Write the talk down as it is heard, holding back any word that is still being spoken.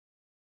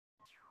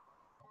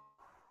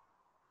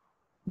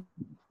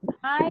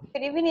Hi,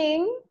 good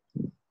evening.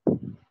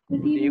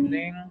 Good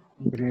evening.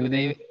 Good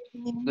evening.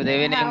 Good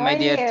evening, How my are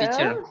dear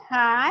teacher. you?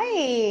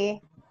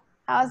 Hi.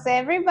 How's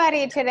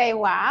everybody today?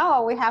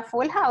 Wow, we have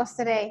full house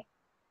today.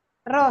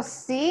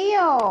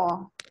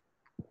 Rocío.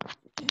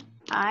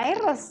 Hi,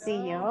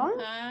 Rocío.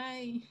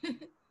 Hi.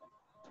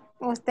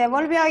 Usted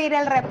volvió a oír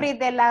el reprise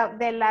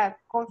de la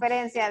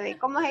conferencia de,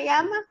 ¿cómo se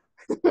llama?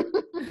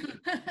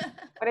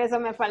 Por eso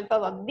me faltó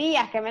 2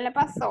 días. ¿Qué me le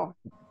pasó?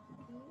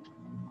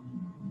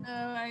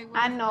 I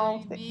Ah, was no.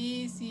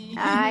 very busy.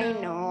 I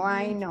No, know,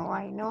 I know,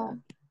 I know.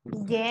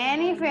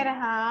 Jennifer,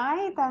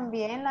 hi,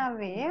 también la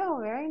veo.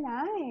 Very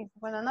nice.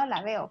 Bueno, no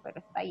la veo, pero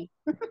está ahí.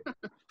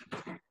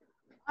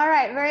 All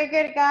right, very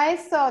good,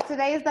 guys. So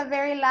today is the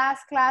very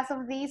last class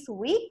of this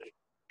week.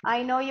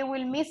 I know you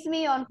will miss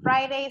me on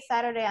Friday,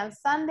 Saturday, and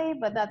Sunday,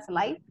 but that's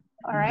life,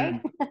 all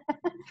right?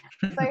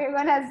 So you're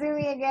gonna see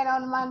me again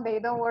on Monday.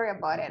 Don't worry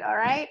about it, all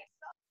right?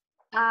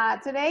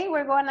 Today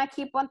we're gonna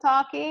keep on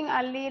talking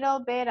a little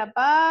bit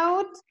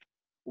about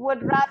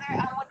would rather,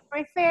 I would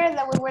prefer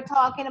that we were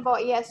talking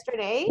about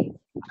yesterday,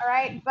 all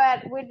right?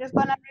 But we're just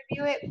gonna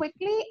review it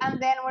quickly and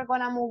then we're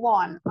gonna move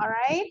on, all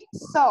right?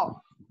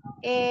 So,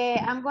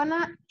 I'm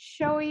gonna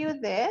show you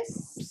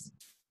this.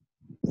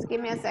 Just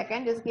give me a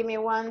second, just give me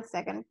 1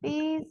 second,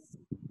 please.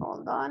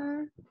 Hold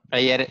on.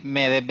 Ayer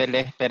me desvelé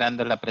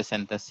esperando la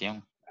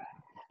presentación.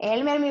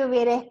 Elmer me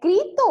hubiera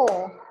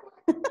escrito.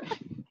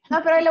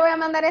 No, pero hoy le voy a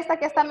mandar esta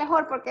que está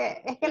mejor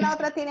porque es que la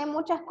otra tiene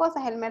muchas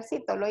cosas,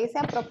 Elmercito. Lo hice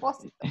a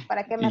propósito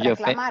para que me Y yo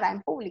reclamara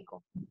en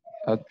público.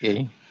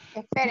 Ok,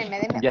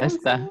 Espérenme, denme ya un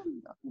está.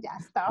 segundo. Ya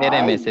está.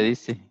 Espéreme, Ay, se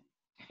dice.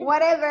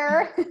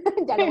 whatever.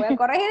 Ya lo voy a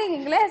corregir en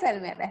inglés,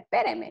 Elmer.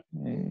 Espéreme.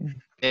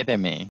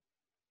 Espéreme.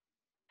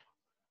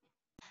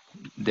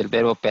 Del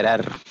verbo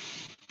operar.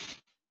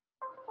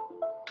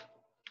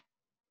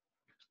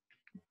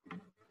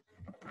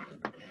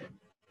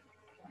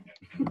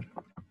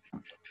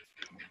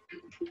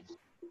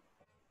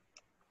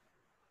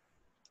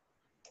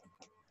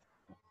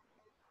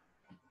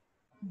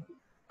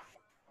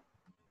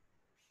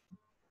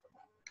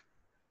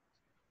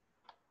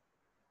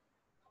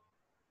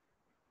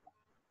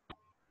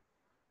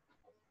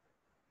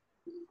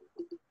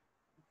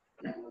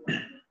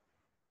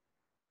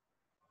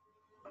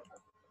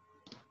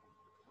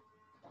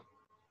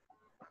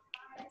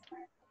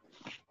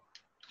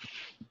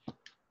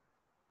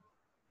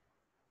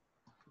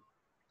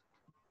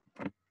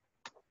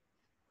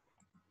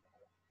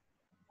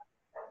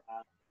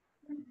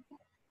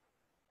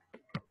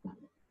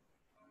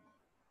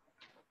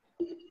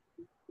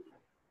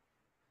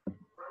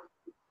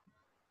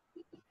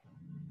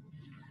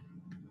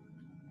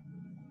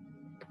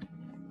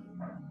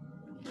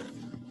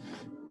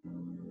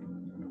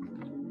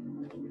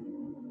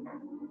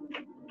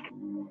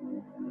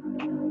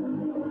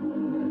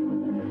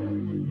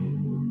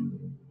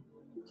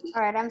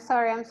 All right, I'm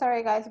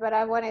sorry, guys, but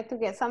I wanted to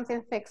get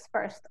something fixed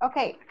first.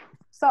 Okay,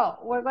 so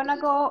we're gonna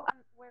go,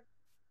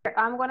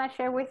 I'm gonna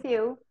share with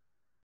you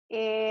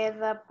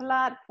the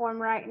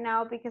platform right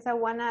now because I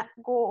wanna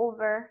go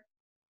over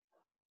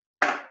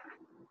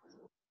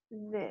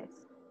this.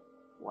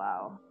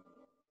 Wow.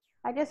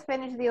 I just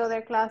finished the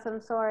other class,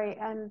 I'm sorry,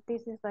 and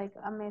this is like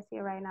a mess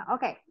here right now.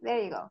 Okay,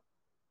 there you go.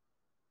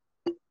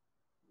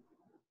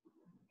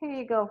 Here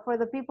you go. For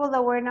the people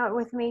that were not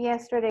with me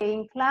yesterday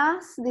in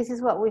class, this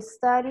is what we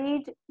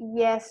studied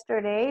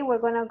yesterday. We're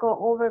gonna go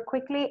over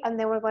quickly and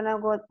then we're gonna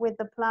go with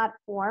the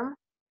platform.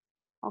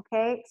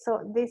 Okay,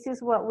 so this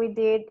is what we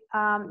did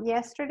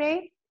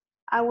yesterday.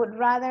 I would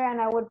rather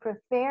and I would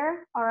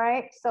prefer, all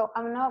right? So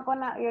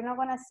you're not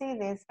gonna see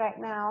this right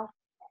now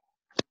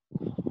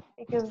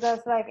because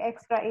that's like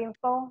extra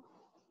info.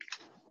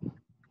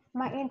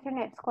 My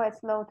internet's quite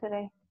slow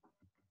today.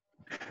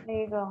 There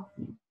you go.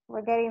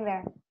 We're getting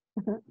there.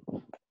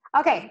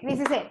 Okay, this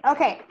is it.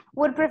 Okay,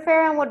 would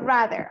prefer and would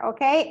rather.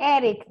 Okay,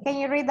 Eric, can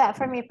you read that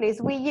for me,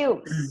 please? We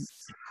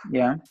use.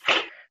 Yeah.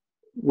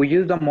 We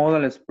use the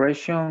modal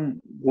expression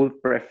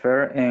would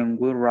prefer and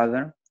would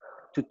rather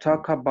to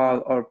talk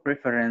about our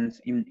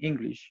preference in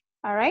English.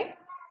 All right.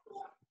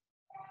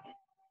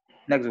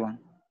 Next one.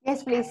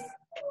 Yes, please.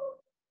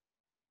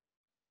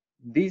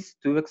 These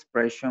two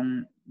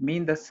expressions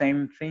mean the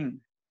same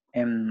thing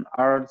and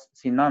are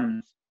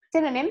synonyms.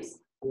 Synonyms.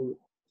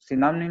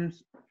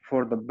 Synonyms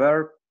for the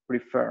verb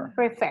prefer.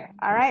 Prefer.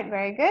 All right,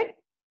 very good.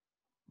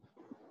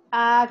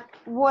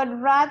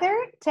 Would rather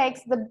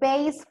takes the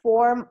base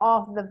form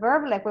of the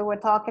verb like we were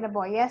talking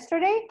about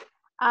yesterday.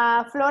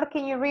 Flor,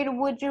 can you read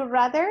would you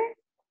rather?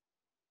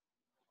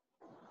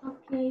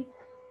 Okay.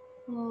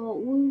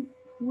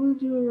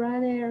 Would you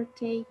rather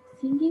take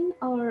singing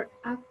or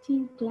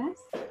acting class?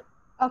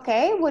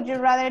 Okay, would you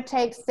rather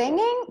take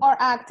singing or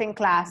acting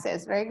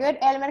classes? Very good.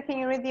 Elmer, can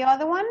you read the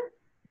other one?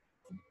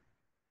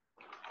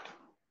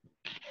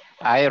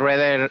 I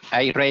rather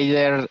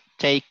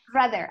take.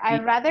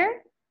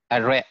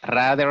 I'd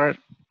rather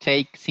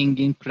take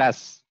singing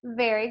class.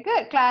 Very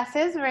good.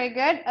 Classes, very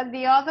good.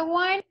 The other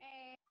one,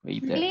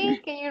 Reader. Eli,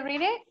 can you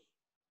read it?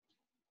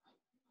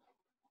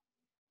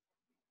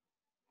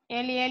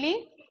 Eli?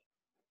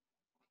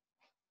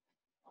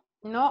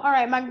 No? All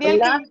right, Magdiel,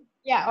 Hola.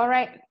 yeah, all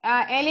right.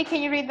 Ellie,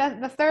 can you read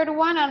the third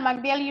one? And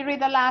Magdiel, you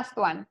read the last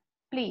one,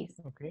 please.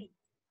 Okay.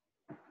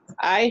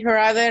 I'd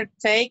rather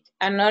take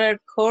another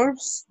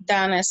course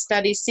than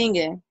study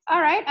singing.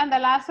 All right, and the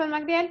last one,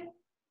 Magdiel?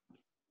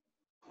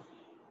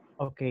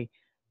 Okay.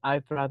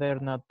 I'd rather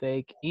not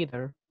take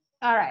either.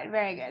 All right,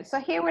 very good. So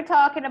here we're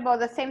talking about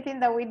the same thing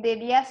that we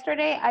did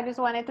yesterday. I just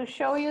wanted to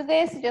show you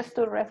this just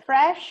to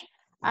refresh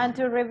and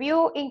to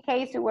review in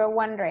case you were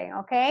wondering,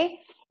 okay?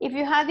 If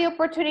you had the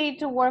opportunity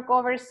to work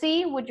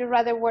overseas, would you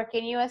rather work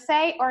in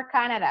USA or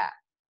Canada?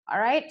 All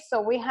right,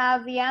 so we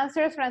have the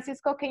answers.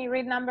 Francisco, can you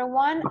read number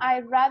one?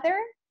 I'd rather.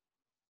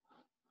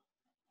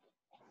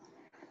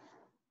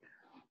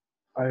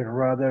 I'd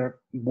rather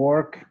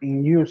work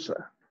in USA.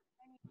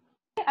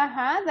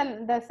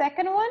 The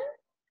second one.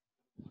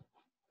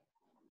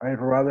 I'd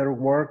rather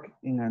work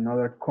in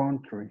another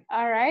country.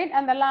 All right,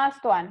 and the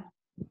last one.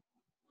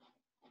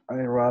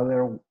 I'd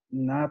rather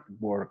not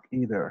work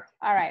either.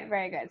 All right,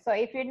 very good. So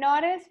if you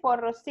notice, for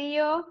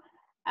Rocio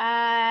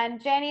and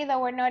Jenny that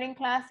were not in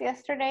class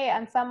yesterday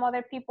and some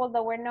other people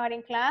that were not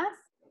in class,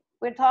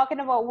 we're talking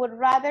about would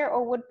rather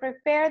or would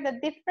prefer. The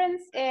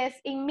difference is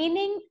in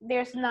meaning,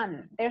 there's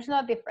none. There's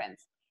no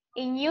difference.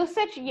 In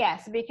usage,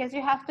 yes, because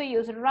you have to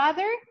use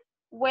rather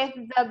with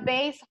the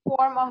base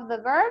form of the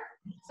verb.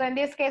 So in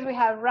this case, we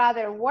have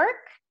rather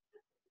work.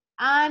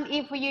 And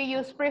if you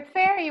use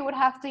prefer, you would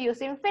have to use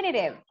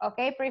infinitive,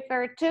 okay?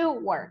 Prefer to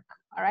work,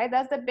 all right?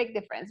 That's the big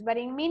difference, but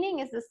in meaning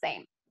it's the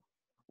same.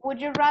 Would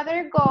you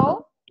rather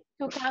go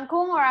to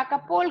Cancun or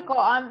Acapulco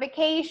on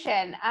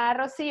vacation?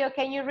 Rocio,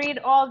 can you read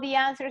all the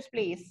answers,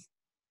 please?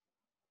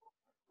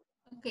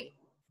 Okay.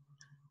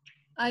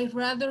 I'd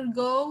rather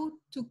go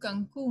to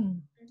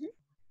Cancun.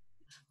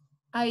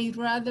 I'd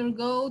rather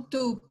go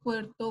to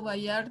Puerto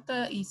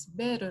Vallarta is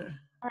better.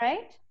 All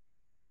right.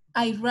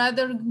 I'd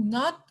rather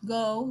not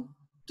go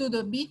to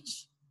the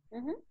beach.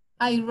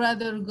 I'd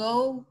rather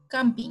go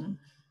camping.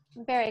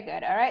 Very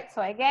good. All right.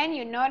 So again,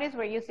 you notice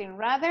we're using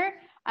rather,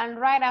 and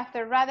right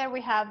after rather,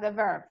 we have the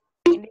verb.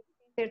 In this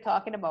case, they're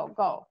talking about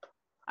go.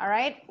 All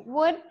right.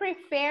 Would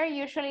prefer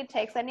usually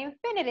takes an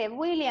infinitive.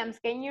 Williams,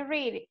 can you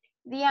read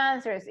the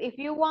answers? If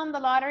you won the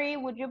lottery,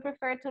 would you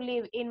prefer to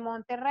live in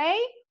Monterrey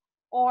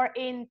or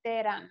in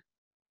Tehran?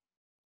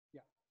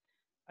 Yeah.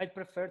 I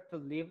prefer to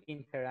live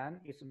in Tehran.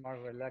 It's more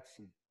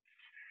relaxing.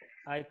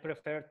 I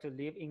prefer to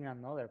live in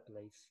another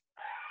place.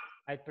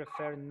 I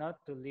prefer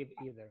not to live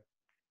either.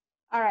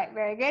 All right,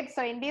 very good.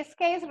 So in this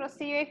case,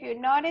 Rocio, if you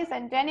notice,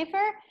 and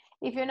Jennifer,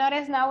 if you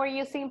notice, now we're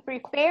using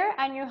prepare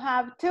and you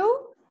have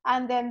to,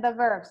 and then the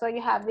verb. So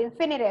you have the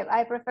infinitive,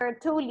 I prefer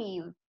to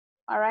leave,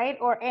 all right?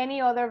 Or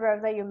any other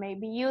verb that you may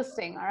be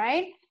using, all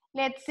right?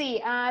 Let's see,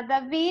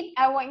 David,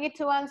 I want you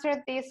to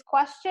answer these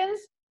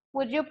questions.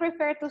 Would you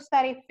prefer to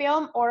study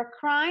film or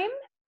crime?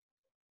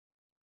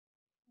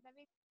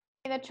 David,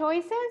 the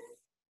choices?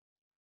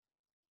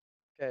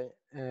 Okay,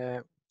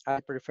 I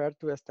prefer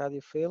to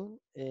study film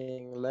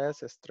in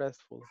less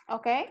stressful.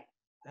 Okay.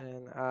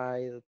 And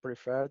I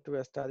prefer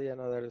to study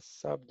another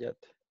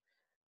subject.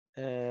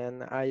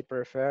 And I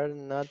prefer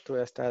not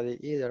to study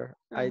either.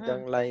 I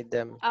don't like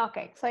them.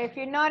 Okay, so if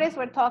you notice,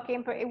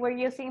 we're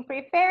using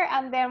prepare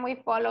and then we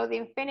follow the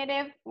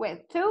infinitive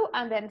with to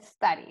and then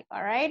study,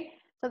 all right?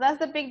 So that's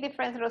the big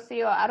difference,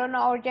 Rocio. I don't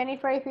know, or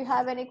Jennifer, if you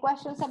have any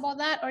questions about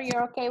that or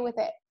you're okay with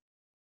it?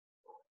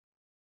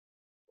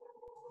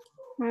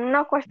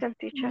 No question,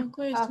 teacher. No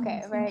question.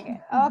 Okay, very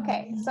good.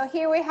 Okay, so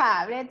here we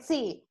have, let's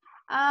see.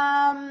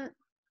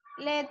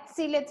 Let's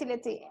see.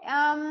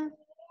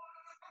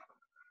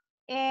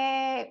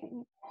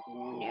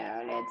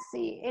 No, let's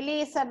see.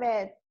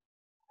 Elizabeth,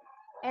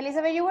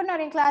 you were not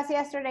in class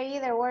yesterday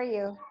either, were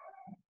you?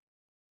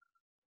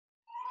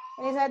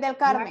 Elizabeth del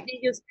Carmen. What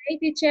did you say,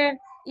 teacher?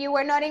 You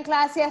were not in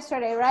class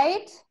yesterday,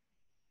 right?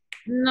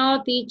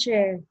 No,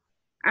 teacher.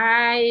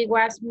 I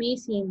was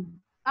missing.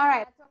 All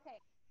right, it's okay.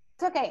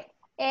 It's okay.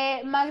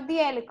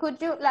 Magdiel,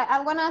 could you,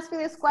 I'm going to ask you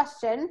this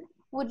question.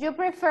 Would you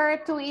prefer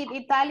to eat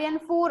Italian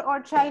food or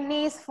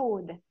Chinese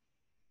food?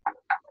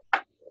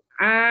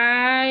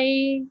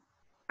 I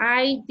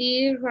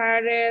did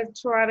rather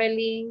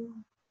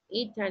traveling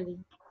Italy.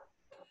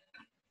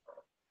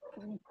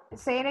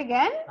 Say it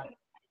again.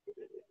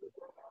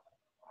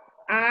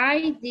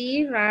 I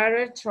did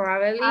rather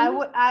traveling.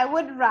 I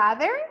would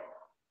rather.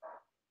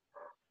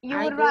 You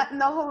would rather.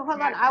 No,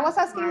 hold on. I was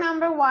asking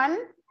number one.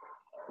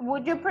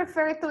 Would you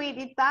prefer to eat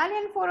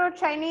Italian food or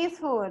Chinese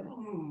food?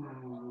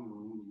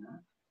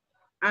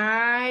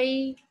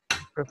 I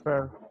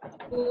Prefer.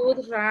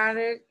 would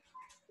rather.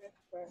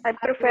 I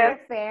prefer.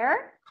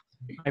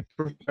 I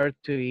prefer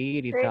to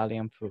eat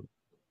Italian food.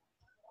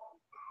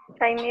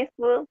 Chinese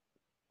food.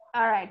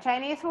 All right,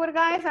 Chinese food,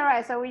 guys. All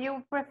right, so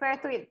you prefer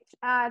to eat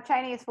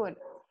Chinese food.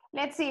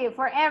 Let's see,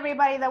 for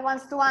everybody that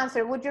wants to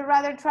answer, would you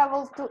rather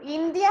travel to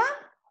India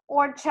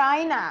or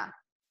China?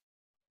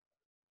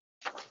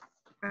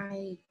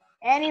 I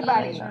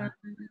Anybody?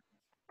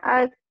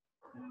 I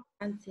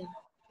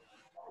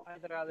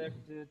I'd rather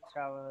to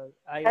travel.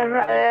 I'd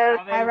rather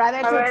I'd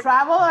rather to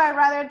travel or I'd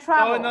rather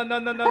travel? No.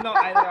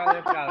 I'd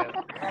rather travel.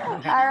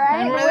 All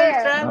right, I'd rather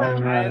where? travel.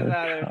 I'd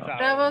rather travel.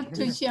 Travel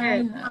to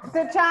China.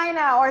 To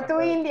China or to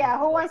India.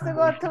 Who wants to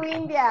go to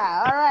India?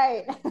 All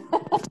right.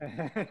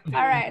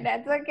 All right,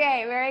 that's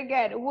okay. Very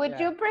good. Would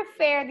you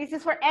prefer, this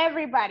is for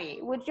everybody,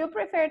 would you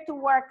prefer to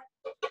work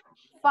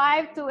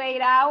 5 to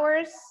 8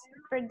 hours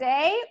per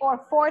day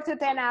or 4 to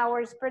 10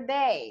 hours per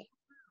day?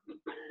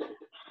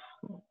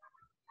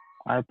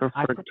 I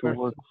prefer to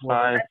work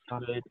 5 to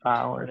 8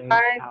 hours.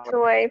 5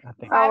 to 8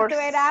 5 hours. to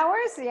 8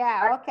 hours?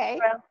 Yeah, okay.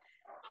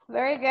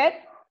 Very good.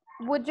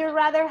 Would you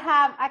rather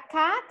have a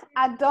cat,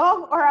 a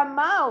dog, or a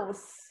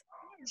mouse?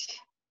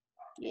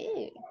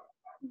 Yeah.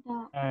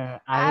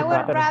 I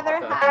would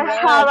rather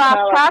have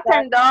a cat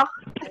and dog.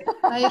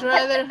 I'd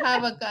rather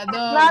have a dog.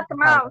 Not a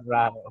mouse.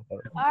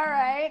 All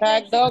right.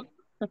 Cat, dog.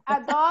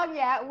 A dog,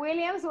 yeah.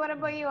 Williams, what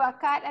about you? A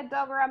cat, a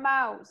dog, or a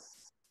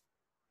mouse?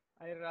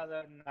 I'd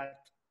rather not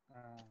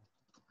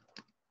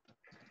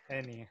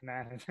any.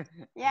 Nah.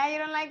 Yeah, you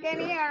don't like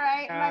any? All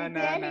right.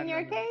 No, in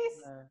your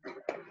case?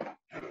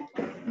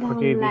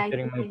 Okay, Victor,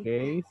 in my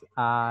case,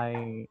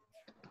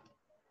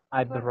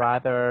 I'd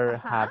rather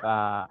have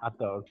a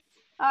dog.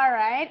 All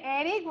right.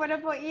 Eric, what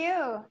about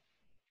you?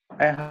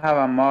 I have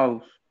a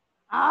mouse.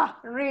 Ah,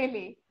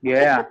 really?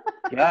 Yeah,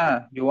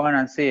 yeah. You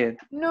wanna see it?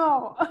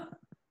 No.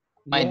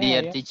 My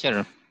dear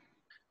teacher,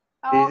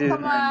 Oh, This is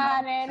come my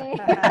on, Eddie.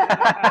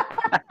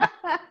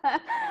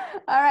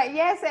 All right.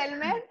 Yes,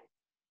 Elmer?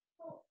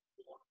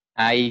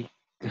 I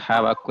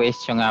have a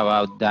question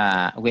about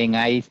when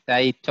I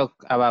talk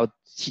about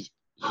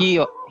he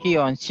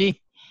and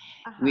she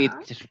with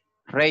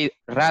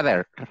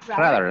rather.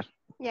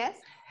 Yes.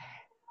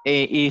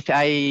 If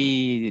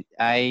I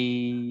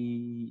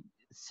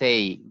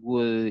say,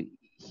 would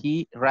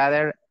he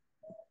rather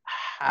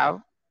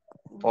have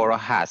or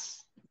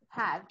has?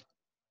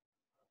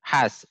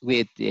 Has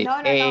with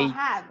No, a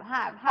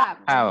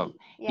have.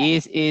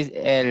 Yes. is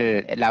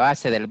la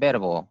base del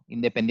verbo,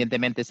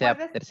 independientemente sea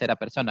tercera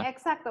persona.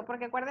 Exacto,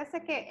 porque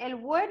acuérdese que el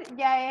would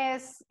ya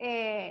es,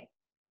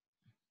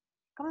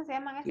 ¿cómo se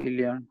llaman estos?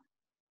 Auxiliar.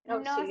 No,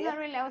 es not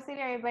really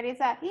auxiliary, but it's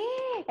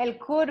el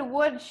could,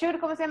 would, should,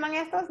 ¿cómo se llaman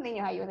estos?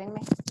 Niños,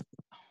 ayúdenme.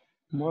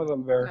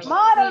 Modal verbs.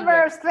 Modal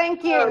verbs,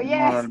 thank you,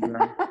 yes. Modal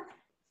verb.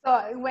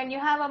 So when you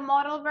have a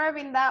modal verb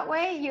in that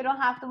way, you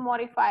don't have to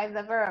modify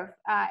the verb.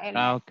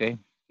 Okay.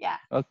 Yeah.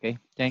 Okay,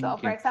 thank So you.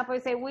 for example, you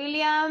say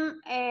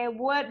William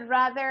would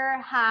rather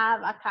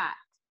have a cat.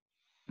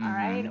 All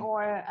right.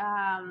 Or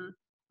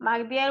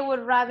Magdiel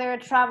would rather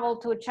travel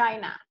to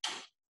China.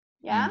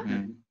 Yeah.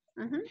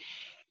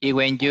 Y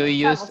when you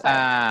use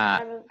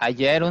a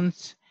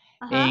gerund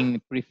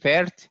in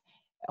preferred,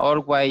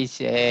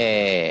 always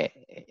I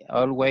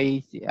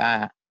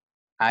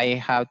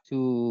have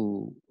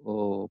to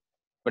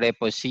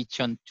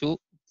preposition to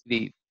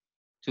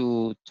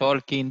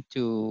talking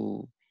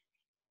to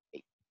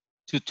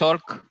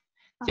talk.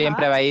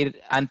 Siempre va a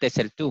ir antes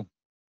el to.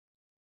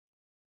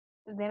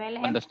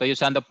 Cuando estoy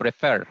usando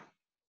prefer.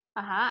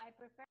 Ajá.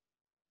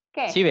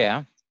 ¿Qué? Sí,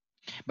 vea.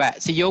 Va,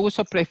 si yo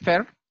uso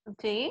prefer,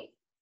 sí.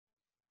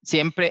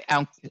 Siempre,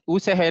 aunque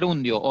use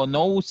gerundio o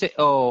no use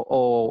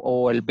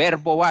o el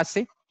verbo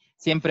base,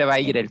 siempre va a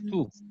ir el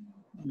to.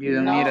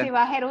 No, si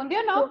va gerundio,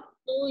 no.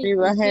 Si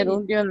va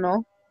gerundio,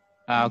 no.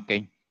 Ah,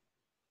 ok.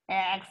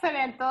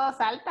 Excelente, todos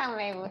saltan,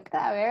 me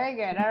gusta. Very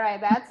good. All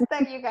right, that's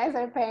that you guys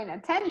are paying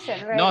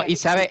attention. Very No, good.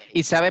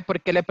 y sabe por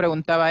qué le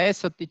preguntaba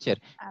eso, teacher.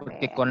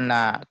 Porque con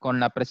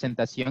la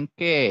presentación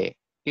que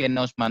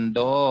nos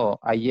mandó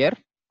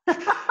ayer.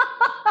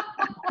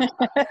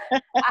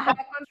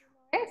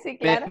 Sí,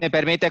 claro. ¿Me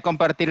permite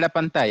compartir la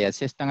pantalla,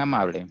 si es tan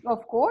amable?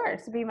 Of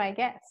course, be my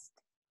guest.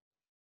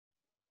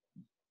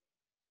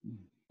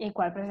 ¿Y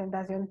cuál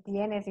presentación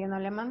tiene si yo no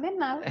le mandé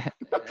nada?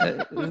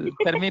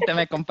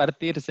 Permítame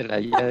compartírsela.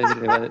 Ya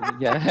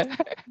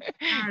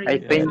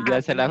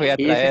se la voy a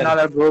He's traer. in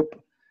another group.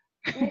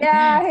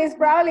 Yeah, he's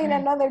probably in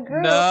another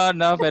group.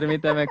 No,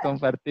 permítame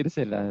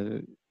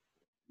compartírsela.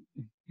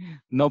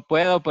 No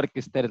puedo porque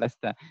usted la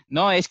está.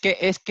 No, es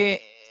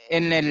que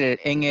en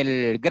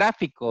el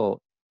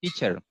gráfico,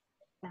 teacher,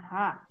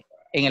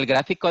 en el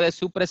gráfico de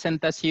su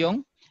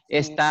presentación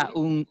está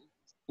un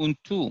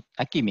to.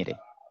 Aquí, mire.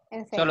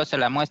 Solo se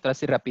la muestro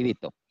así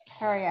rapidito.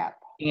 Hurry up.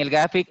 En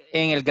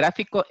el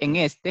gráfico en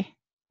este,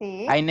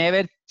 I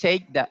never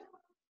take the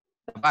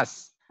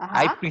bus.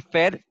 I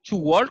prefer to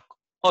walk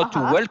or to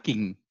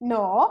walking.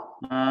 No.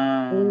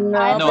 No,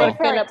 I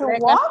prefer to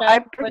walk. I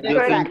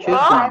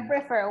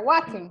prefer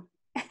walking.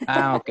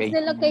 Ah, ok. Eso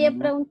es lo que yo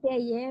pregunté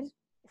ayer.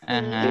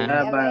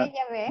 Ajá.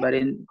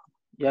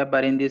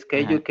 But in this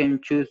case, you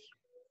can choose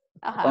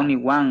only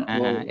one.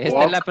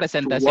 Esta es la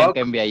presentación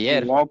que envié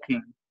ayer.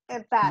 Walking.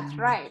 That's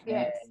right,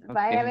 yes.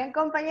 Vaya, ven,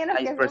 compañeros,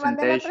 que se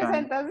mande la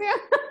presentación.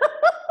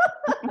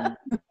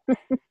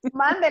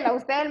 Mándela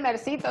usted el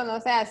mercito, no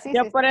sea así.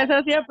 Yo por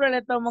eso siempre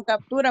le tomo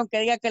captura, aunque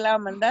diga que la va a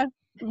mandar.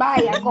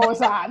 Vaya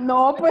cosa.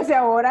 No, pues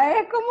ahora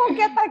es como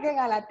que ataquen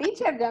a la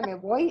teacher, ya me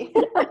voy.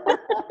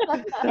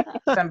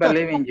 I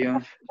believe in you.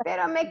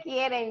 Pero me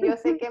quieren, yo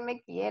sé que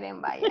me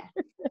quieren, vaya.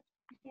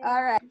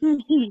 All right.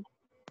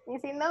 Y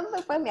si no,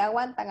 pues me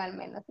aguantan al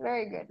menos.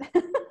 Very good.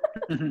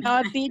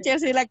 No, teacher,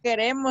 si la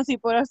queremos y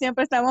por eso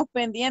siempre estamos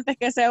pendientes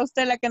que sea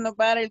usted la que nos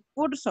va a dar el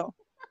curso.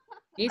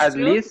 At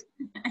least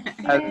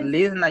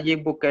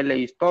Nayib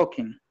Bukele is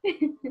talking.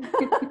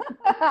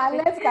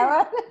 Let's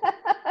go.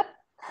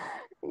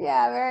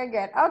 Yeah, very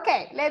good.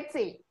 Okay, let's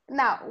see.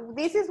 Now,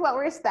 this is what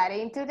we're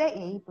studying today.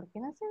 Ey, ¿por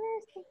qué no se ve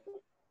esto?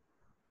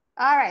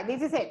 All right,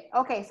 this is it.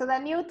 Okay, so the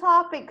new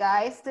topic,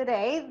 guys,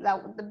 today,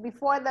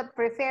 before the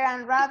prefer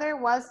and rather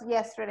was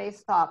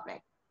yesterday's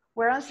topic.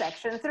 We're on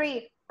section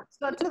 3.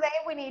 So today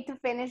we need to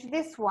finish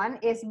this one,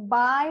 is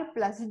by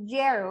plus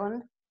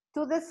gerund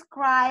to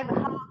describe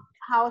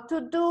how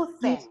to do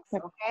things,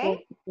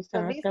 okay?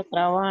 So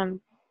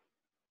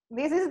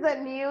this is the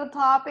new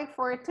topic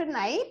for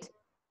tonight.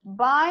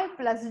 By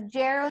plus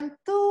gerund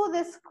to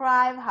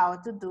describe how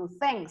to do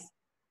things.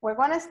 We're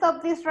going to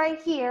stop this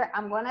right here.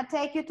 I'm going to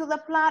take you to the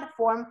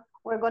platform.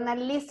 We're going to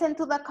listen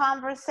to the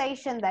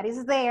conversation that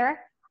is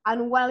there.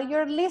 And while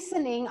you're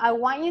listening, I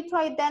want you to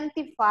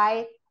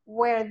identify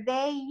where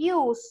they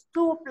use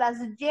to plus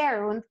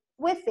gerund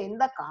within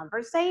the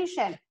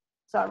conversation.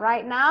 So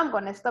right now, I'm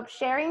going to stop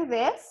sharing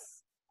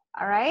this.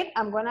 All right.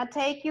 I'm going to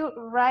take you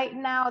right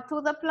now to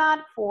the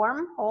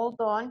platform.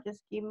 Hold on. Just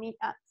give me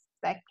a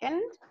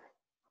second.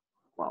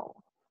 Whoa.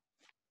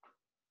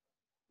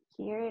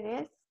 Here it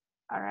is.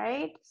 All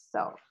right,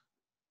 so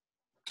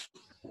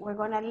we're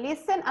gonna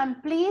listen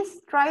and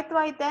please try to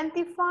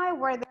identify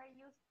where they're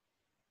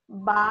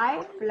using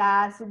by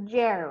plus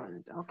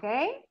gerund,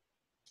 okay?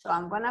 So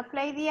I'm gonna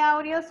play the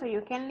audio so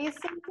you can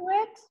listen to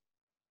it.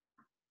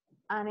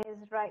 And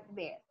it's right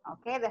there,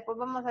 okay? Después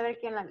vamos a ver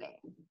quién la lee.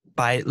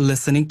 By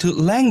listening to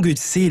language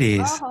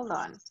CDs. Oh, hold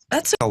on.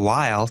 That's a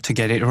while to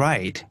get it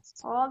right.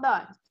 Hold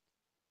on.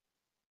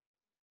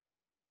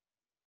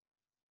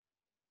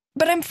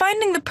 But I'm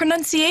finding the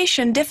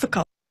pronunciation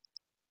difficult.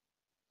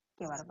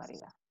 Qué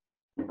barbaridad.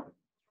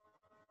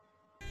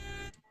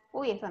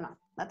 Uy, eso no.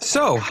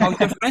 So, how's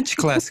the French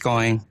class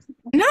going?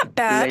 Not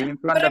bad,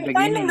 but I'm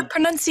finding the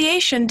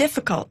pronunciation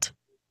difficult.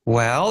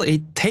 Well,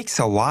 it takes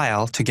a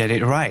while to get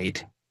it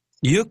right.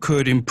 You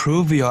could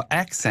improve your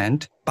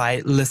accent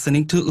by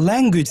listening to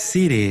language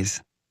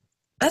CDs.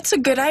 That's a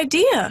good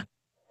idea.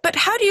 But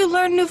how do you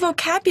learn new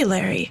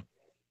vocabulary?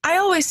 I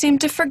always seem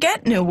to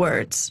forget new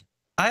words.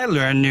 I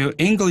learn new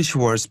English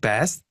words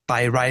best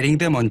by writing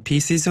them on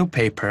pieces of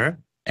paper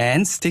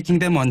and sticking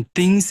them on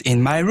things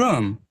in my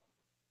room.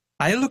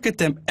 I look at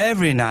them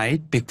every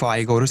night before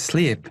I go to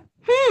sleep.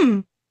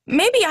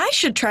 Maybe I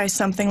should try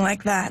something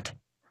like that.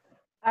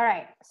 All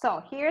right,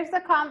 so here's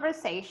the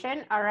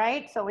conversation, all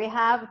right? So we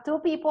have two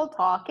people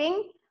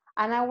talking,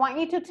 and I want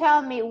you to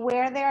tell me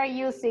where they are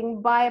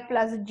using by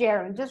plus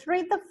gerund. Just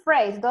read the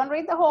phrase, don't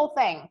read the whole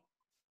thing.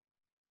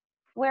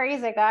 Where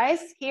is it, guys?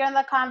 Here in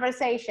the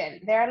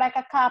conversation. They're like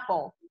a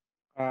couple.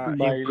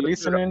 By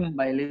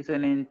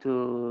listening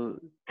to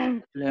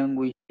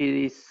language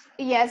CDs.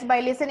 Yes,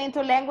 by listening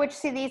to language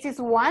CDs is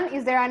one.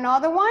 Is there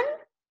another one?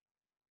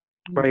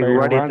 By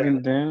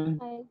writing them.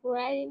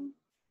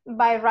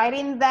 By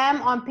writing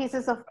them on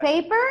pieces of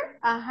paper.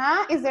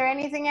 Is there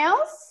anything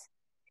else?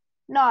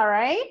 No,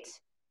 right?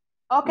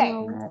 Okay.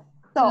 No.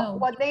 So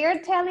what they are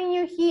telling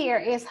you here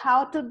is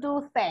how to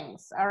do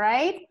things, all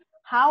right?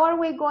 How are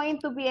we going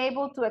to be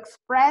able to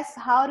express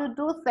how to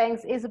do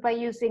things is by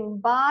using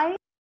by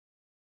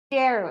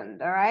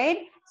gerund, all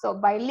right? So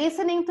by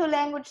listening to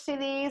language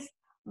CDs,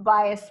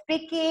 by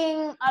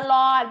speaking a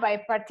lot, by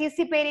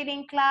participating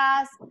in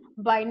class,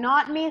 by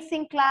not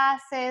missing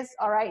classes,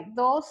 all right?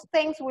 Those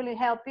things will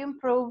help you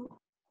improve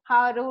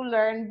how to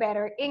learn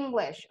better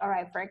English, all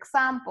right? For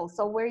example,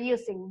 so we're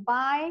using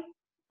by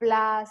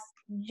plus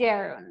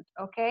gerund,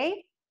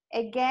 okay?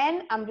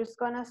 Again, I'm just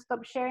gonna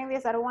stop sharing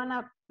this. I don't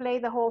wanna play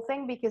the whole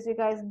thing because you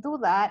guys do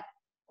that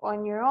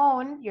on your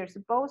own. You're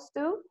supposed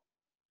to.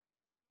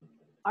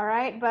 All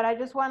right, but I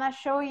just wanna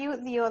show you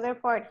the other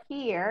part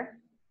here,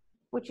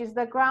 which is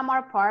the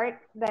grammar part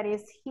that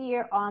is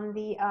here on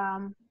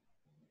the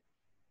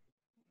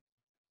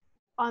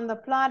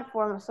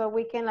platform, so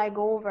we can like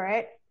go over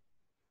it.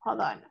 Hold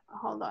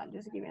on,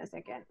 just give me a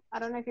second. I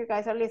don't know if you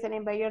guys are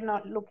listening, but you're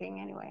not looking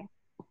anyway.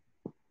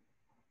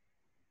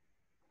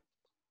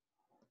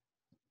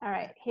 All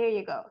right, here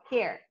you go.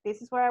 Here,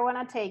 this is where I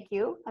wanna take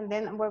you, and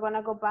then we're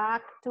gonna go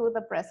back to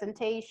the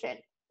presentation.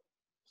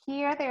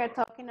 Here they are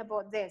talking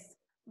about this,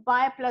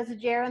 by plus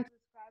gerund to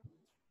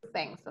describe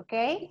things,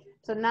 okay?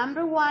 So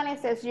number one, it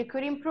says you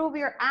could improve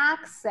your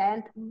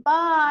accent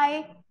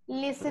by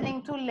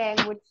listening to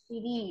language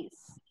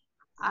CDs.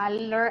 I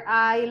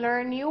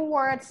learn new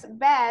words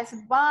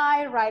best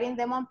by writing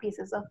them on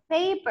pieces of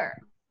paper.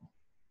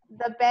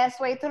 The best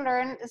way to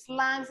learn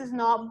slangs is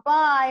not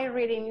by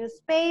reading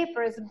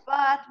newspapers,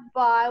 but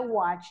by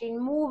watching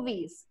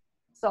movies.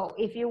 So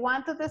if you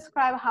want to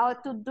describe how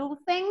to do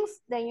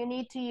things, then you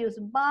need to use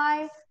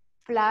by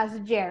plus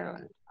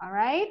gerund, all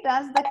right?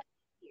 That's the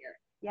key here,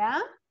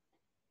 yeah?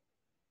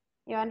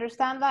 You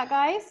understand that,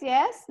 guys?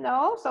 Yes?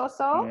 No?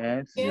 So?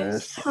 Yes.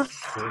 Yes.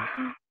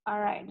 All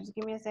right, just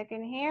give me a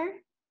second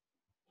here.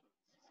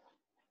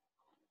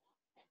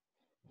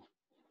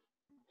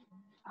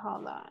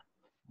 Hold on.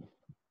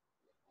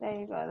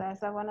 There you go.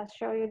 I want to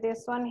show you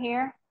this one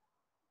here.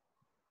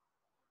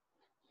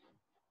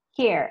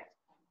 Here.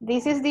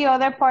 This is the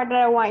other part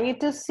that I want you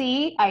to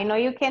see. I know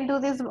you can do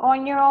this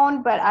on your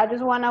own, but I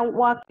just want to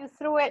walk you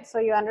through it so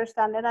you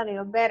understand it a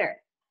little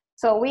better.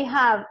 So we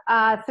have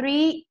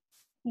 3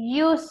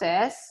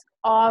 uses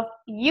of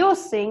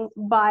using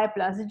by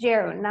plus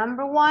gerund.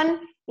 Number 1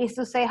 is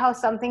to say how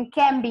something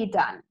can be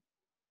done.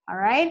 All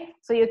right,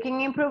 so you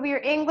can improve your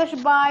English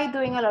by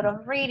doing a lot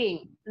of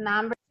reading.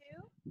 Number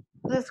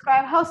 2,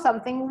 describe how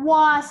something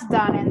was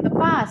done in the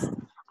past.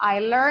 I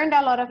learned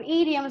a lot of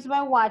idioms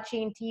by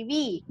watching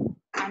TV.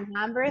 And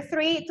number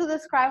 3, to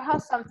describe how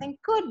something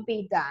could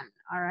be done.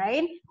 All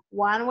right,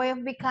 one way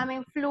of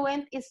becoming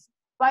fluent is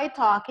by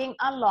talking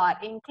a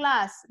lot in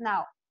class.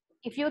 Now,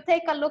 if you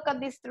take a look at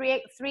these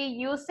three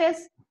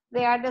uses,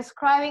 they are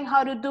describing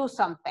how to do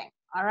something.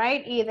 All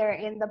right, either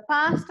in the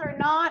past or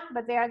not,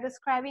 but they are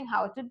describing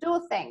how to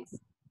do things.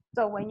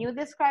 So when you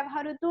describe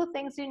how to do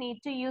things, you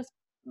need to use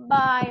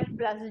by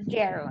plus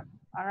gerund.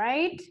 All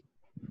right,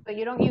 so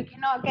you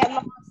cannot get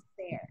lost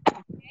there.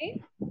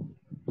 Okay,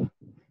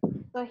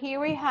 so here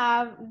we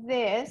have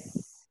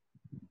this.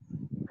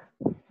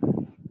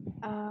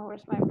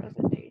 Where's my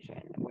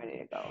presentation? Where did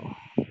it go?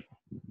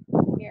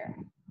 Here.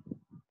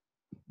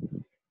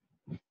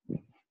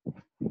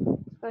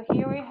 So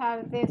here we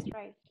have this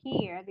right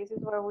here. This is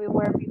where we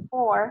were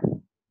before.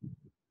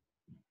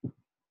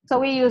 So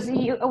we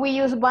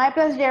use by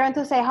plus gerund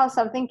to say how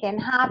something can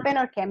happen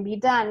or can be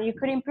done. You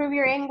could improve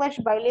your English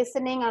by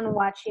listening and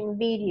watching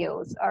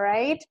videos, all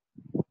right?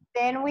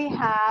 Then we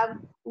have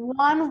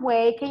one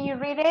way. Can you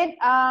read it?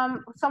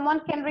 Someone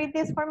can read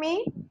this for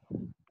me?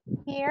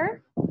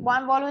 Here,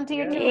 one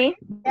volunteer to read.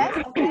 Yes,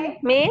 okay.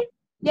 Me?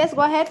 Yes,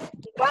 go ahead.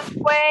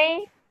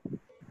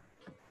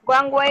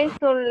 One way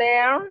to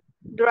learn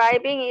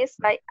driving is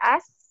by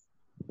asking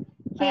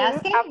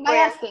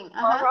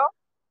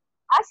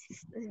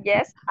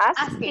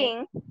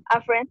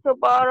a friend to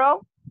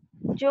borrow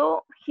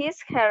you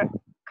her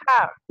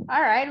car.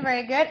 All right,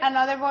 very good.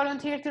 Another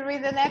volunteer to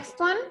read the next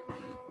one?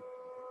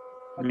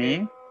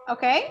 Me?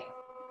 Okay.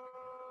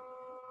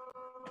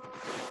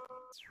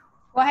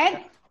 Go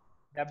ahead.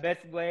 The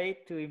best way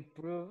to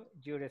improve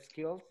your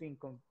skills in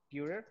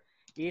computer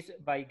is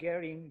by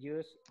getting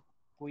used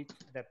with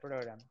the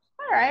program.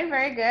 All right,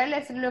 very good.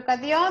 Let's look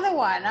at the other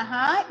one.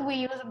 We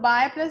use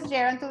by plus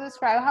gerund to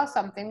describe how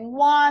something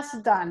was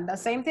done. The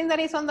same thing that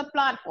is on the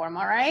platform,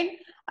 all right?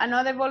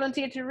 Another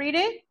volunteer to read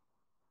it?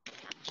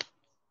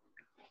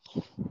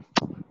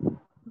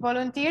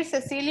 Volunteer,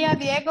 Cecilia,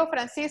 Diego,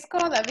 Francisco,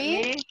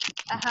 David.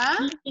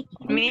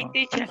 Me,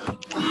 teacher.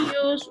 We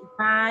use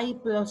by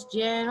plus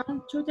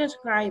gerund to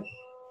describe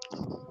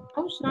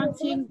how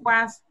something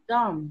was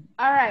done.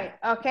 All right,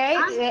 okay.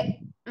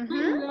 I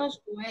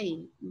lost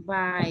weight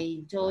by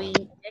doing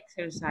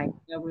exercise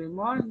every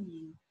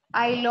morning.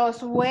 I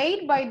lost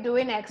weight by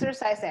doing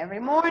exercise every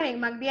morning.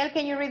 Magdiel,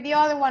 can you read the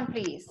other one,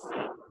 please?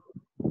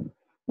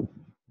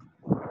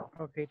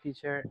 Okay,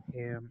 teacher.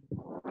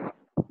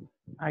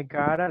 I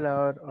got a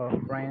lot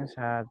of friends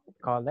at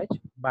college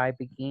by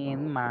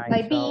being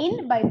myself.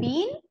 By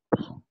being?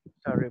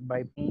 Sorry,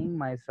 by being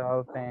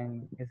myself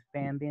and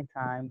spending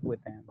time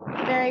with them.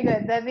 Very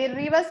good. David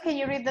Rivas, can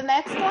you read the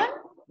next one?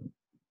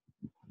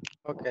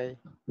 Okay.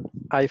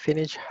 I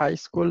finished high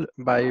school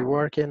by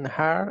working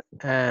hard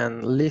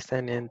and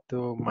listening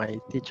to my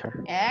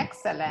teacher.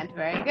 Excellent.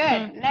 Very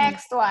good.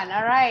 Next one.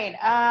 All right.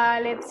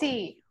 Let's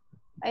see.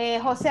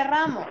 Jose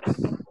Ramos.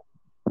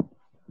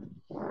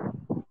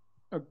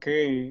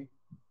 Okay.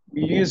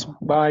 We use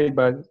by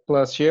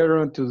plus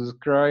gerund to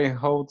describe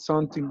how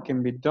something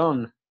can be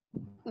done.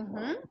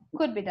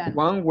 Could be done.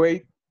 One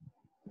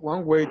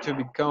way to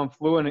become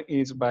fluent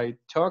is by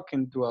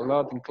talking to a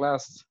lot in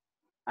class.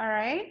 All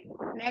right.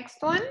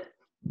 Next one.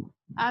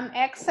 I'm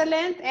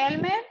excellent,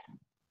 Elmer.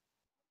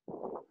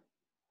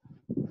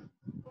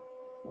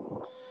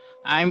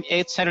 I'm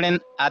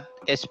excellent at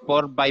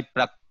sport by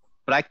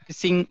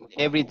practicing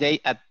every day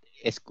at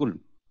school.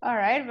 All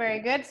right, very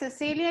good.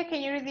 Cecilia,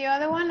 can you read the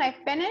other one? I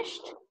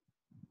finished.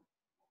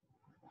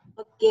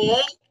 Okay,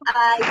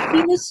 I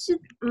finished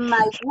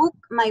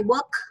my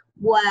work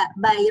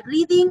by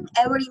reading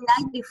every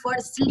night before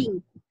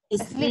sleep.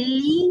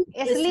 Sleeping.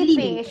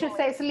 It should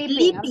say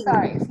sleeping. I'm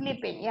sorry,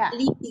 sleeping. Yeah.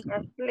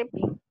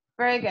 Sleeping.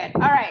 Very good.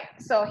 All right,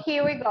 so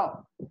here we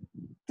go.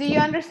 Do you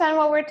understand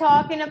what we're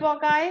talking about,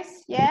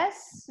 guys?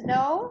 Yes?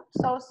 No?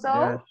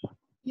 So?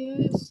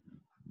 Yes.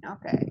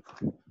 Okay.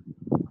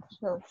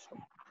 So.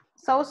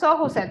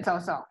 Who said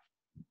so?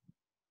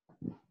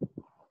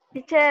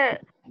 Teacher,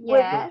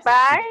 yes. With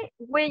by,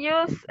 we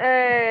use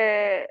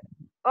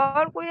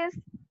always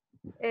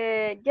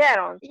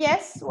gerund.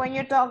 Yes, when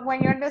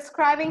you're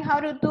describing how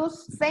to do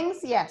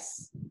things,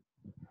 yes.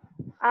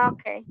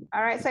 Okay.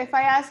 All right, so if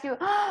I ask you,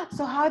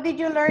 so how did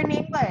you learn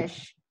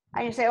English?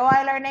 And you say, oh,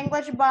 I learned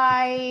English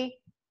by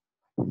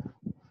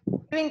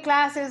doing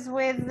classes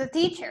with the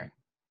teacher.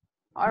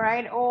 All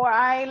right, or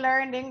I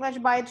learned English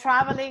by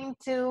traveling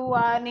to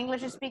an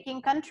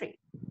English-speaking country.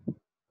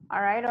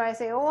 All right, or I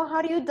say, oh,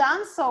 how do you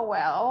dance so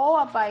well?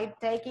 Oh, by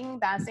taking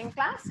dancing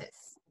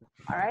classes.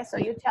 All right, so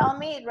you tell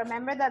me,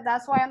 remember that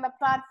that's why on the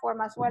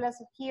platform, as well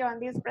as here on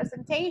this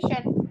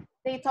presentation,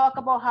 they talk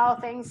about how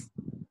things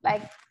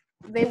like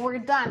they were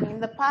done in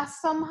the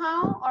past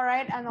somehow, all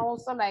right, and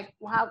also like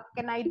how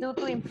can I do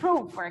to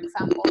improve, for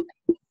example,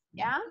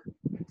 yeah?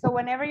 So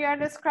whenever you're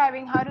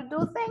describing how to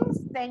do things,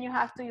 then you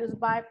have to use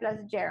by plus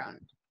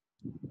gerund.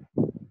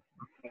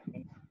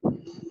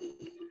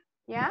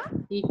 Yeah?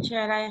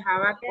 Teacher, I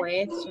have a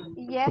question.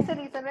 Yes,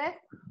 Elizabeth?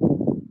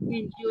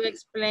 Can you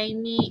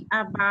explain me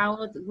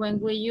about when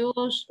we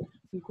use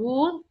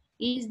good,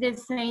 is the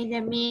same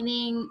the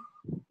meaning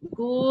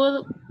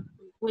good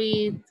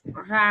with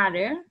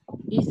rather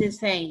is the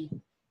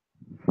same.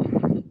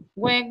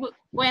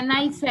 When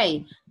I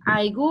say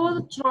I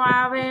would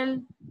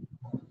travel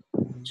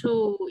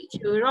to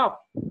Europe.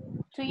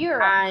 To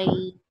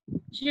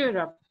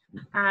Europe.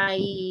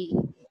 I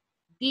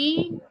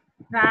did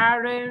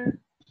rather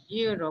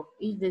Europe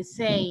is the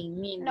same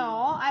meaning.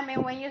 No, I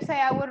mean, when you say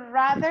I would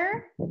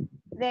rather,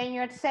 then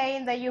you're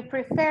saying that you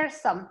prefer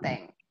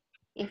something.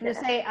 If you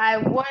say I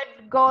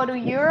would go to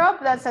Europe,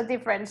 that's a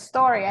different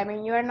story. I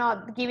mean, you're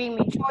not giving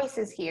me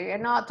choices here. You're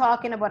not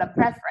talking about a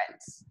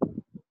preference.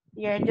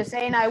 You're just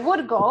saying I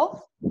would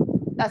go.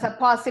 That's a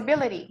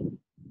possibility.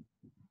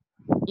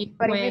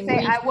 But if you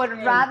say I would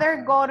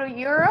rather go to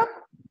Europe,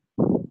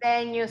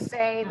 then you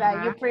say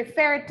that you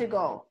prefer to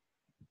go.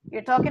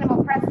 You're talking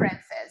about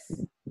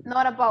preferences,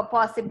 not about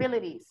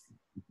possibilities.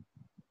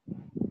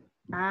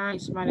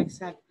 It's not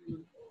exactly.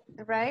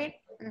 Right?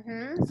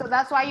 So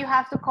that's why you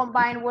have to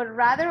combine would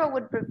rather or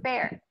would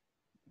prefer.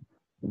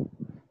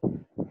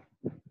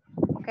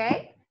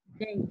 Okay?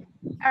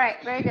 All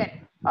right, very good.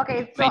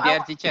 Okay, so my dear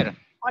teacher.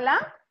 Hola?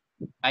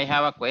 I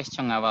have a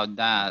question about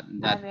that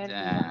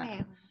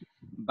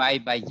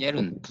by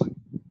gerund.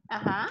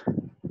 Ajá.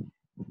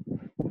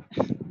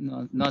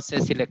 No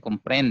sé si le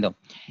comprendo.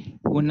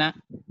 Una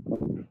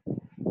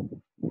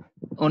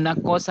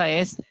cosa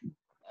es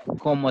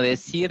como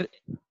decir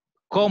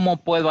cómo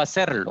puedo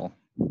hacerlo.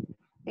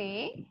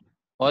 Sí.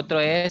 Otro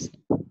es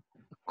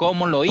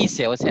cómo lo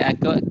hice, o sea,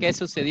 qué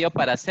sucedió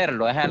para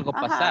hacerlo, es algo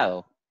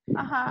pasado.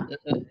 Ajá.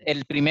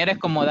 El primero es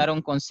como dar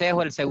un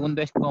consejo, el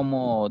segundo es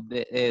como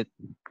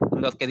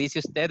lo que dice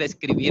usted,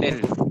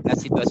 describir la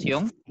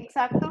situación.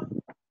 Exacto.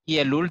 Y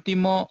el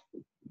último,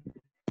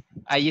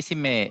 ahí sí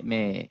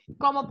me...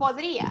 ¿Cómo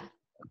podría?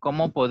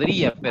 ¿Cómo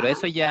podría? Pero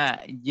eso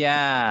ya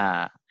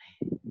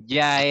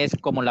es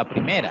como la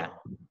primera.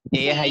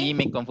 Sí. Es allí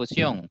mi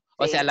confusión. Sí.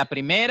 O sea, la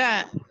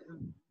primera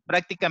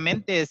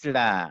prácticamente es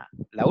la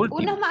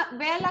última.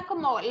 Véala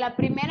como, la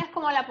primera es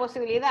como la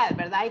posibilidad,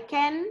 ¿verdad? I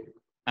can,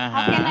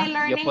 ajá, how can I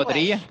learn yo English?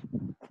 Podría.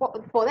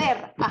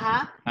 Poder,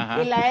 ajá.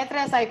 Y la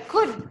otra es I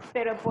could,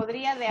 pero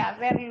podría de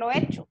haberlo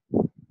hecho.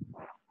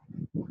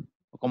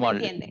 Como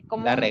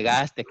la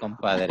regaste,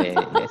 compadre.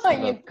 Eso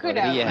lo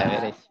podrías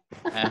haber hecho.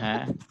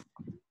 Ajá.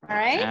 All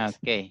right.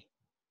 Ok.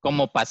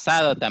 Como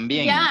pasado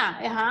también.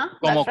 Yeah,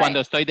 como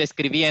cuando estoy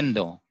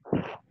describiendo.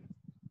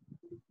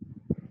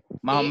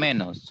 Más o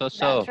menos.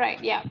 That's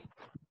right, yeah.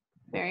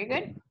 Very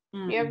good.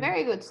 You're a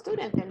very good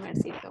student,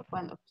 Elmercito,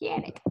 cuando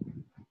quiere.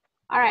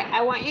 All right,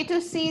 I want you to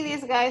see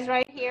these guys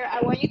right here.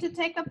 I want you to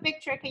take a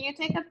picture. Can you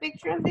take a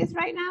picture of this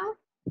right now?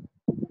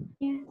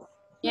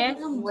 Yes,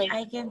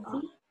 I can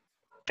see.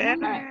 All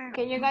right.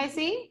 Can you guys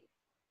see?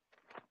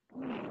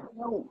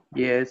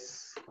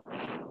 Yes.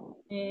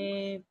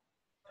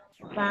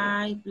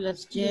 By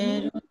plus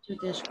gerund to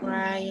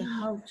describe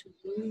how to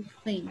do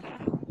things.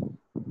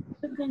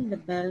 You can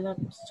develop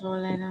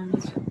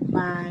tolerance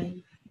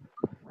by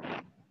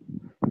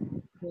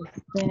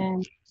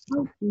understand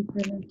how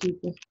different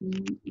people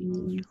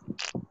think.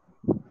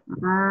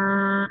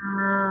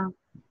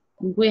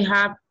 We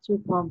have to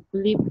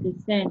complete the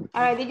sentence.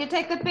 All right, did you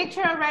take the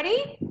picture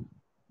already?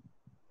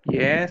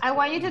 Yes. I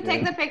want you to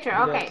take the picture.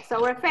 Okay, so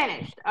we're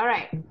finished. All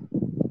right.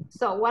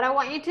 So what I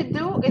want you to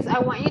do is I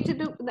want you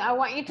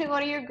to go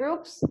to your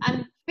groups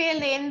and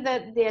fill in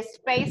the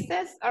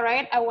spaces, all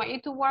right? I want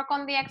you to work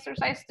on the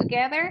exercise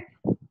together.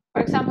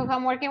 For example, if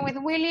I'm working with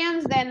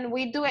Williams, then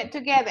we do it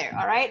together,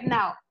 all right?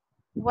 Now,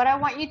 what I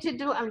want you to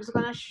do, I'm just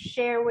gonna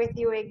share with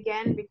you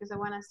again because I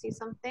wanna see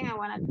something.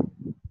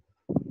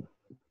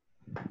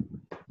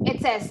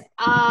 It says,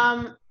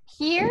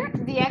 here,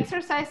 the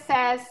exercise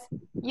says,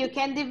 you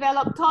can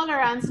develop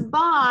tolerance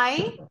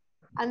by,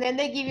 and then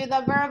they give you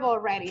the verb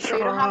already. So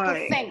you don't have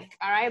to think,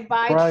 all right?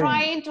 By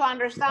trying to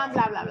understand,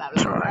 blah, blah, blah,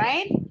 blah, all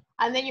right?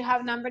 And then you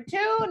have number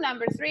 2,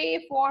 number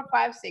 3, 4,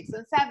 5, 6,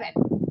 and 7.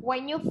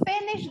 When you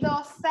finish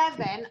those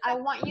 7, I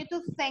want you to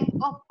think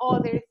of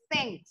other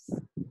things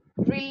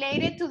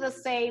related to the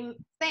same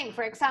thing.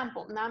 For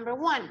example, number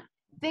 1,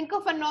 think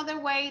of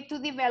another way to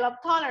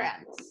develop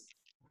tolerance.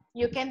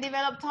 You can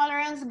develop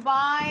tolerance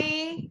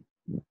by,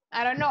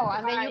 I don't know,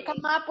 and then you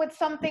come up with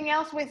something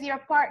else with your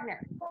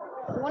partner.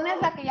 una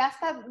es la que ya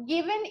está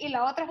given y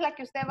la otra es la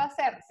que usted va a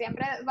hacer.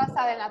 Siempre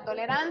basada en la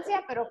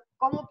tolerancia, pero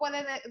 ¿cómo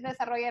puede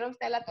desarrollar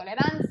usted la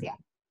tolerancia?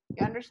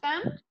 You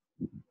understand?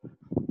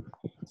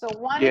 So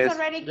one is Yes.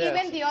 already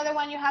given, the other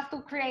one you have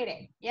to create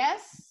it.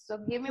 Yes? So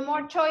give me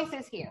more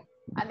choices here.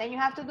 And then you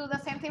have to do the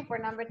same thing for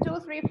number 2,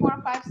 3,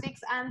 4, 5,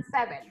 6, and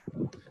 7.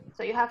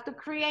 So you have to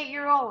create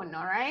your own,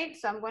 all right?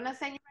 So I'm going to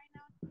send you right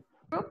now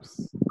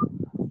groups,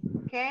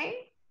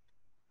 okay?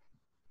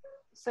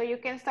 So you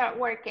can start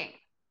working.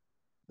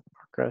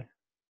 Okay.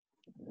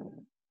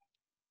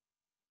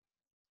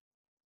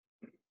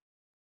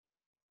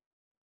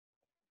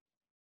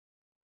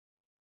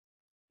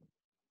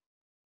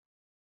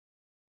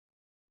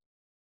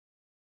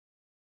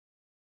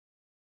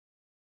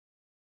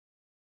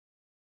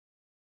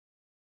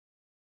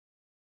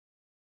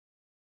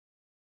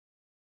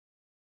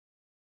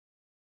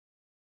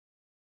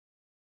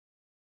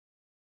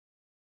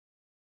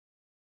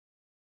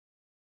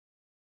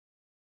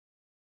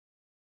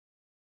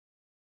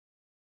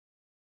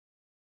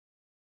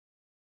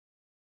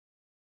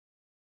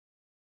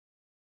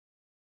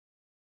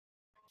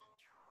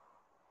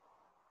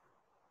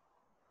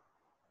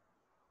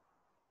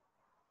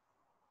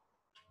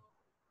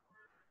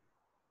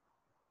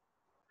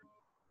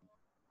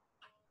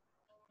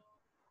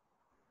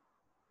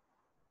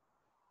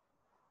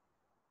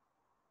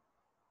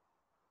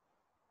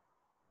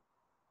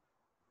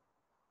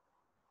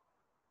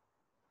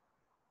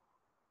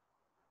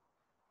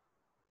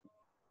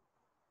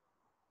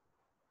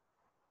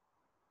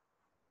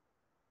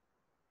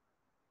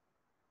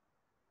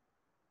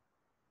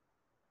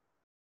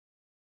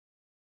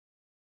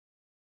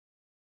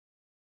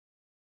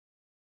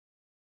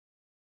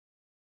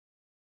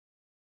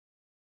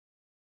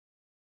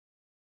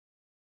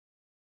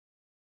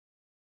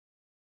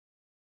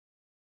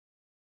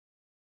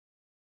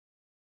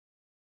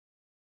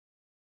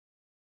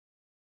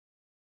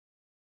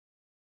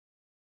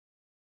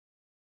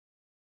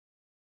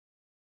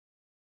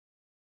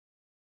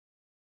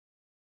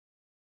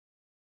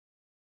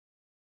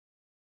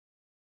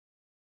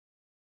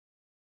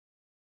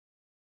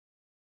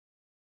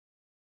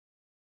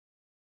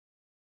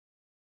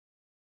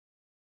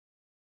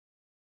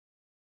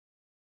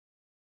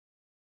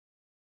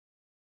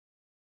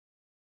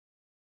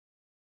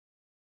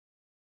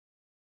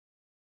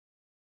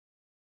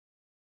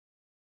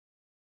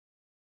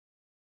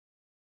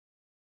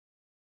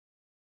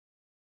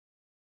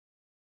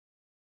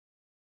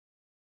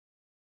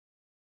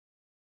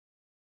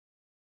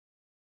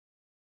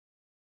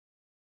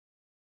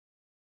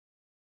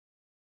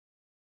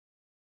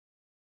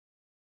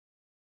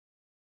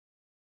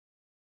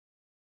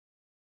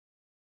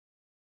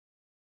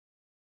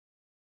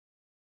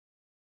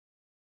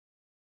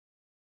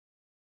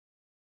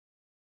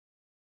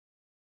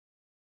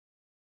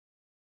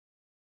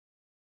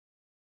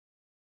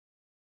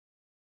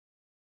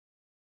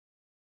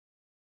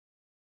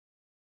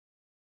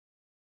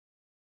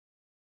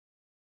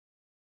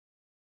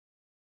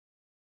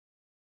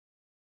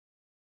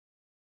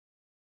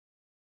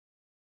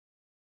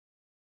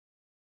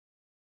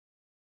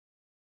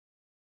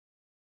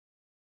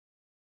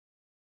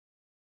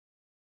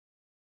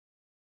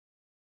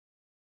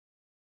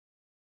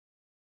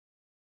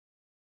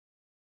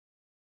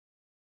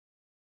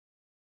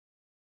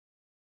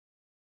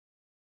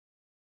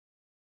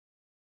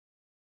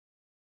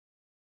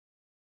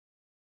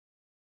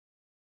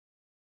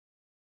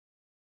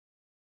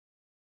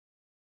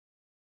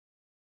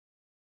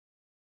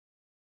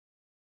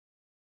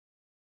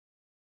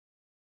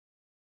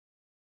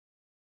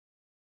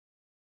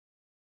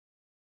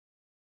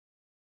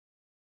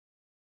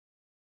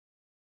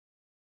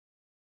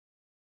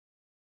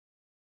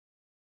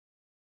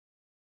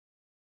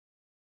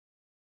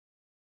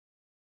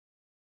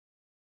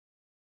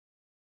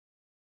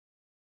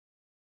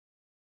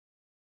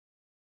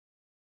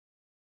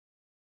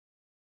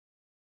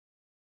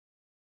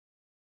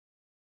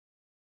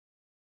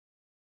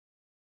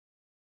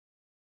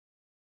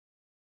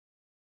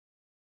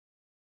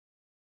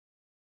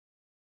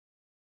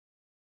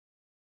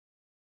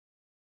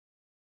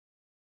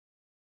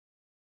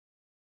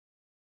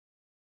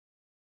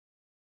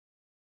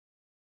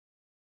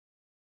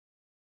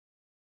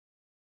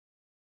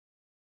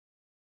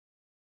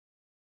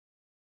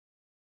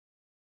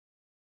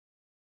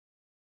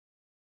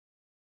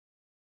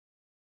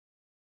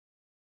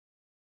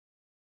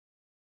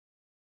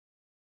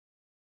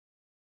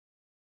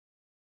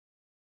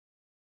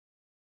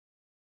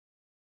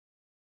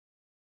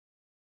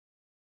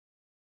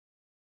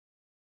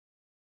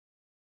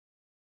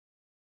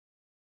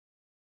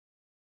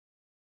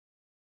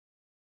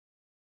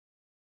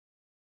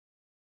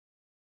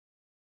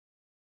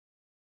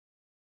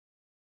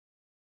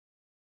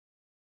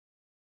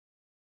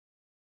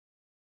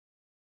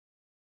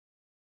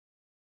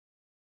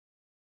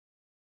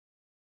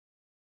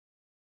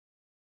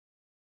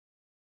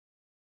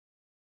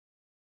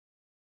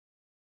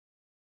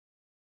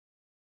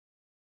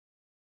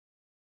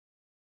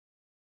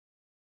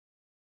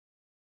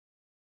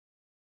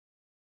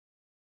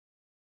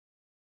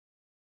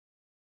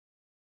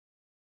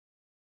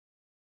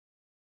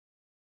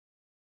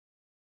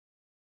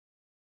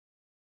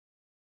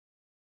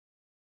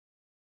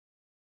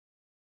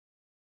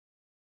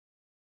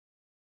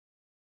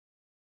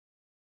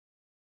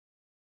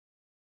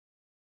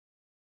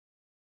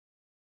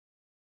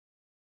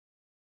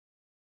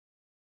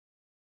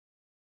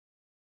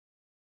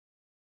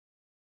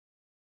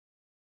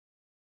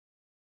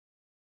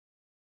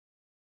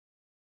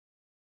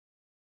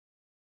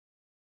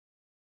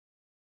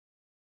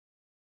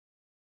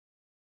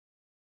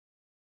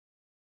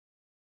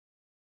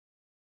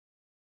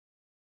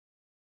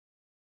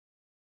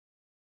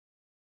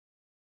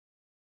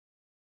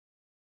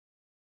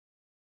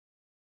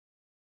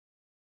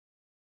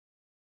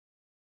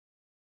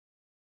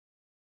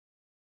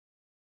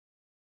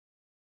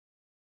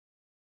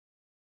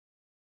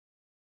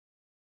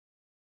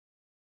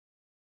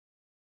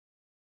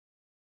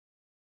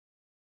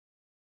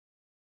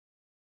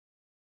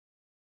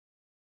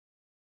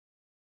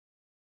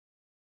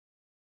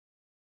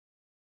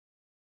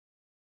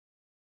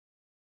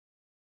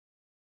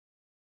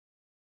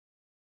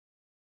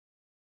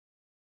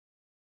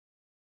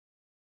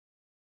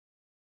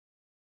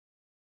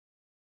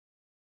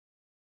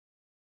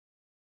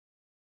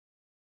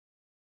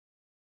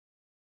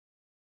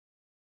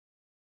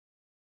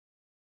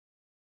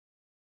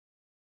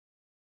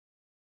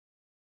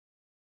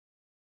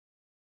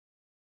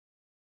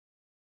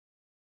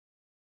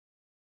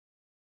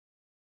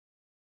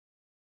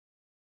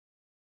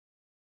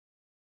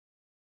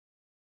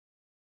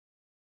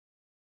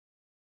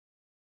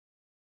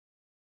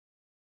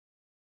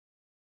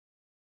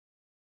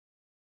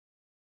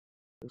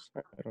 I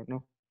don't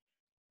know.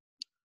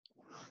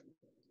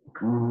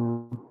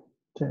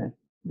 Okay,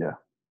 yeah.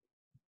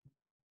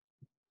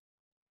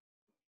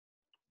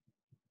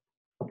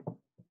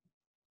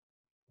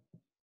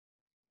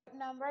 What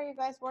number are you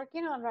guys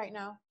working on right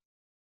now?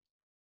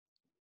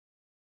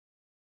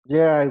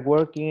 Yeah, I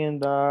work in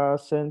the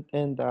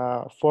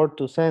fourth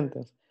to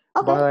sentence,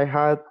 but I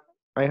had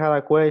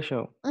a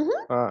question.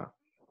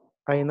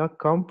 I not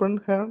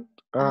comprehend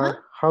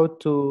how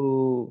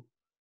to,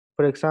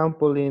 for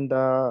example, in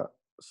the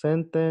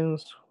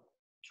sentence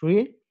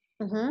 3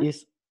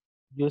 is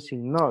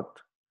using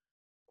not.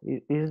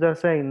 Is the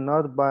same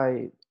not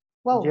by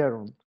Whoa.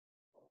 gerund.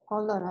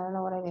 Hold on, I don't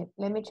know what I did.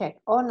 Let me check.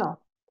 Oh no.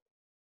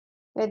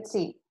 Let's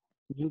see.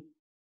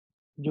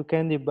 You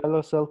can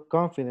develop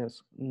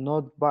self-confidence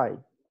not by. Is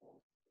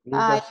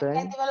the You can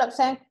same? develop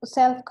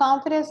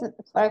self-confidence,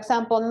 for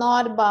example,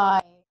 not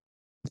by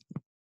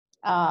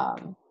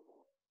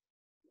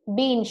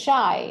being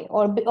shy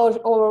or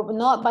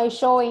not by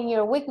showing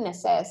your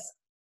weaknesses,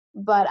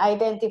 but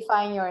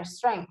identifying your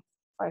strength,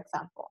 for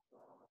example.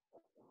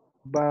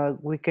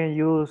 But we can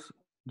use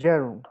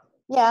gerund.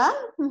 Yeah,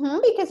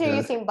 because you're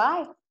Yes. using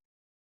by.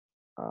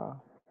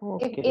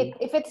 Okay.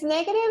 If it's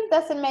negative,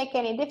 doesn't make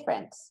any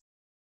difference.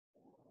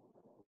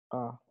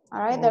 All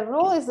right, the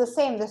rule is the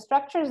same, the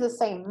structure is the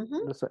same.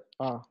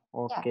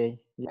 Okay.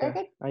 Yeah. Yeah. Very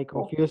good. I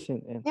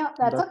confusing. Yeah,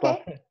 that's that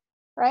okay. part.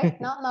 Right?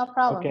 No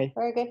problem. Okay.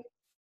 Very good.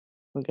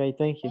 Okay,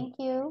 thank you. Thank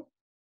you.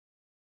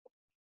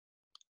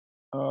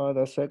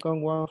 The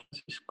second one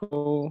is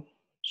called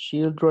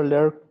children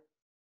learn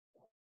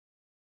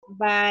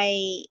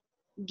by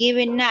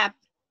giving up.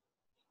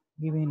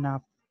 Giving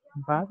up,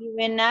 but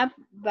Giving up,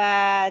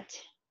 but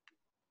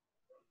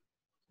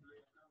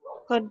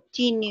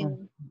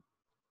continue.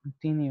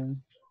 continue.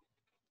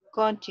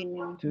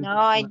 Continue. To No,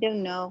 I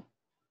don't know.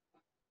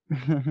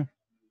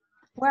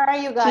 Where are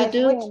you guys?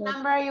 do Which it.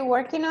 number are you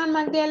working on,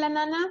 Magdiel and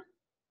Anna?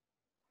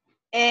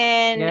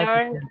 And Yes,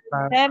 or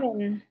but,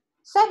 7.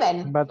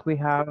 7. but we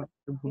have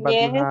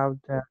Yes.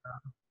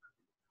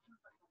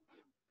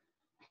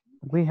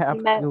 We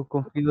have But to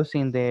confuse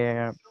in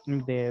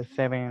the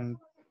seventh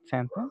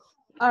sentence.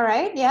 All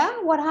right,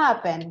 yeah. What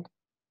happened?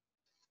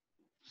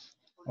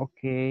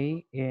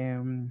 Okay.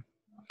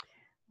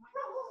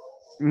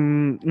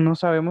 No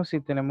sabemos si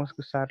tenemos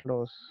que usar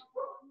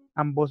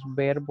ambos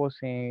verbos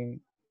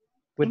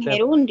with the,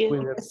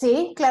 gerundio.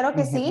 Sí, claro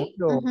que en sí.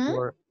 gerundio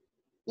or-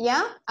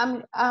 Yeah,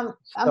 I'm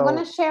So-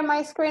 gonna share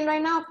my screen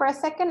right now for a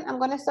second. I'm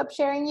gonna stop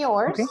sharing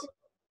yours.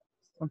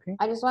 Okay.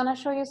 I just want to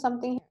show you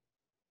something.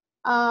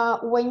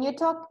 When you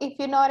talk, if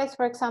you notice,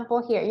 for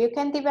example, here, you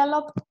can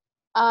develop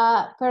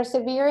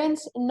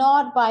perseverance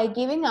not by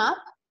giving up,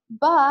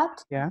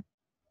 but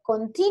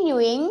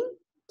continuing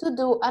to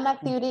do an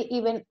activity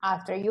even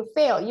after you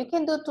fail. You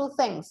can do two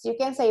things. You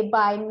can say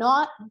by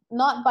not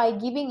by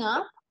giving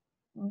up,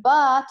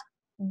 but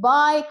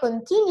by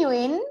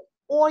continuing,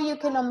 or you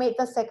can omit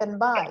the second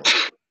by.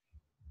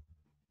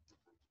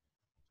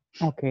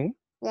 Okay.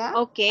 Yeah.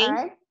 Okay. All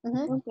right.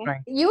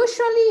 Right.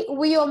 Usually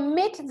we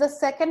omit the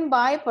second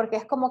by porque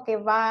es como que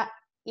va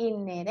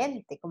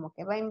inherente, como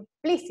que va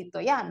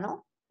implícito ya,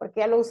 ¿no?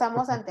 Porque ya lo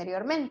usamos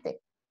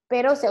anteriormente.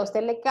 Pero si a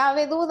usted le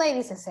cabe duda y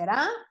dice,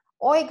 ¿será?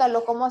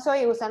 Óigalo como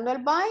soy usando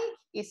el by,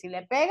 y si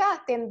le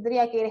pega,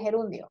 tendría que ir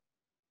gerundio.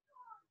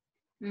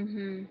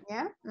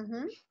 ¿Ya?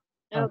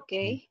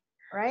 Okay.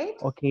 Right?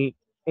 Okay.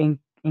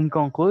 In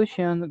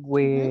conclusion,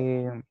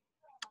 we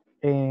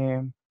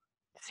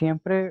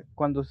siempre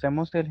cuando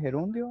usemos el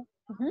gerundio,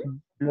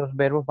 los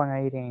verbos van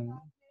a ir en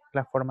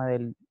la forma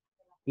del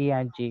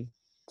ing.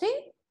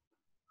 Sí.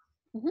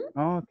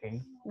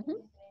 Okay.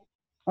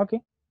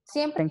 Okay.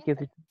 Siempre, Thank you,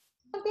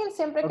 teacher.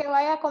 siempre que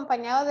vaya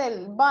acompañado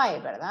del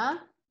by, ¿verdad?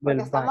 Porque Del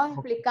by, estamos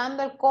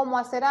explicando el cómo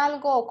hacer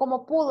algo, o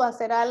cómo pudo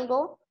hacer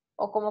algo,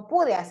 o cómo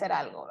pude hacer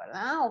algo,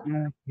 ¿verdad?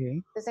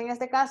 Okay. Entonces, en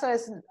este caso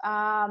es,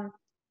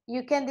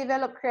 you can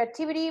develop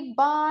creativity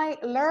by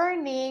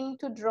learning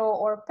to draw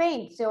or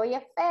paint. Se oye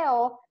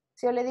feo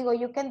si yo le digo,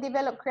 you can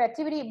develop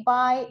creativity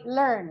by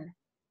learn.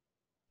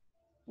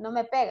 No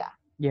me pega.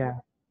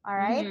 Yeah. All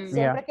right?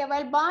 Siempre que va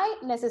el by,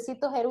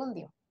 necesito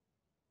gerundio.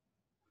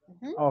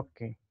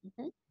 Okay.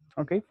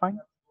 Okay, fine.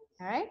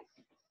 All right?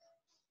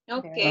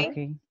 Okay.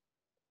 Okay.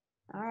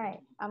 All right.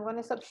 I'm going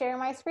to stop sharing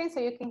my screen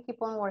so you can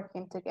keep on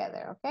working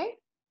together, okay?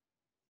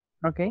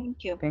 Okay.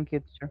 Thank you. Thank you,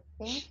 teacher.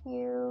 Thank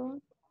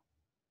you.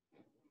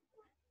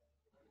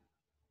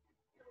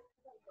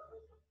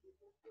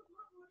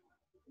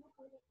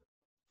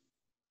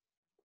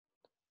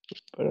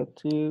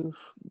 Operative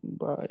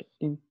by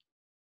You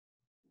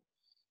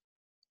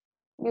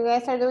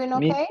guys are doing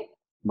okay?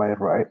 By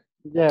right.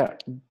 Yeah,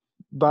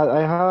 but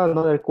I have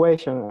another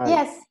question.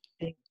 Yes.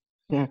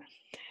 Yeah.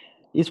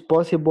 It's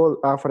possible,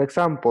 for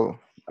example,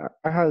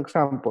 I have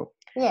example.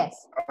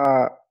 Yes.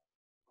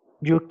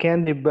 You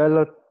can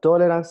develop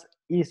tolerance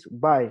is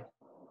by.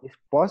 It's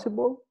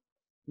possible.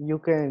 You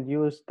can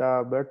use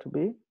the verb to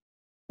be.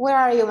 Where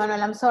are you,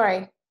 Manuel? I'm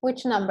sorry.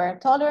 Which number?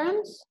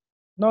 Tolerance?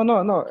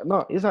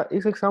 No.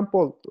 It's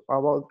example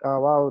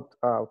about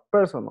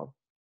personal.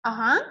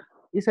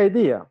 It's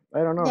idea.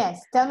 I don't know.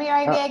 Yes, tell me your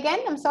idea again.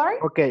 I'm sorry.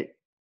 Okay,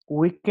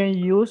 we can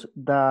use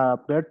the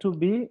verb to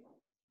be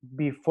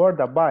before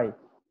the by.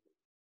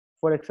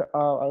 For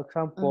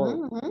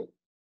example,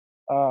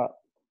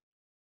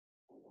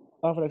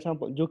 for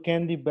example, you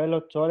can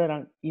develop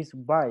tolerance is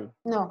by.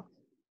 No.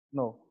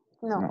 No.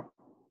 No.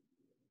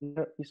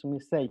 It's a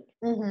mistake.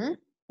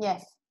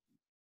 Yes.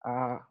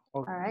 Okay.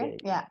 All right.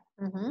 Yeah.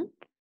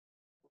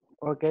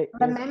 Okay.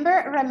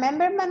 Remember,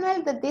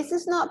 Manuel, that this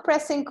is not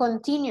present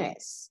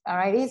continuous. All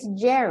right, it's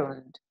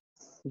gerund.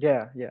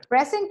 Yeah.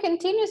 Present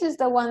continuous is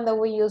the one that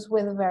we use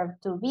with verb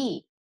to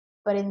be.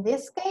 But in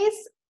this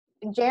case,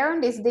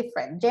 gerund is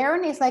different.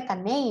 Gerund is like a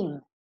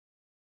name.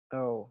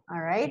 Oh.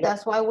 All right, Yep.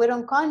 that's why we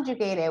don't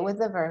conjugate it with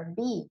the verb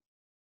be.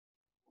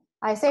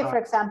 I say, for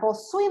example,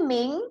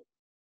 swimming,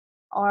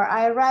 or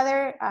I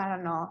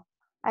don't know,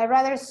 I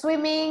rather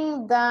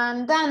swimming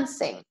than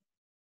dancing.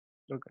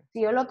 Okay.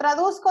 Si yo lo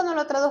traduzco, no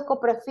lo traduzco,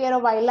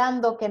 prefiero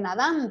bailando que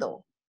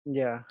nadando.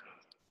 Yeah.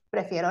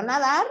 Prefiero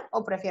nadar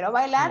o prefiero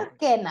bailar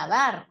que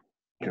nadar.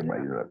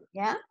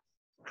 Yeah.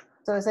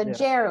 So it's a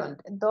gerund.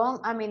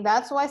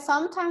 That's why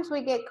sometimes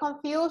we get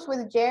confused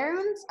with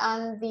gerunds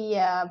and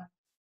the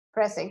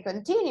present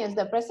continuous.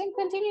 The present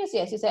continuous,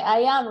 yes, you say,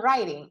 I am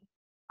writing,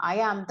 I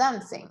am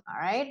dancing, all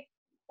right?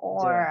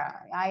 Or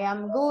I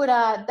am good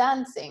at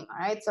dancing, all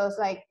right? So it's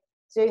like,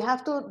 so you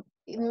have to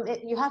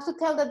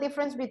tell the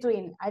difference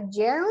between a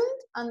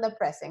gerund and the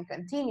present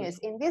continuous.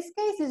 In this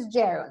case, it's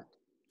gerund.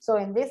 So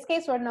in this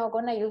case, we're not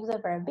gonna use the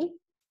verb be.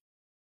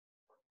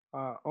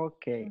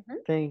 Okay,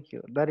 thank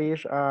you. That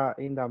is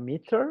in the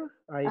meter.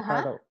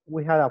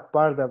 We had a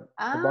part about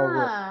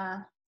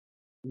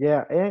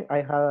and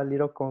I had a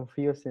little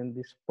confused in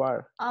this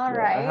part. All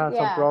right. I had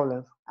some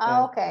problems.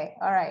 Okay,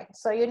 all right.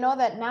 So you know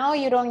that now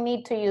you don't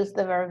need to use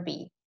the verb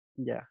be.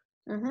 Yeah.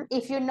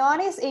 If you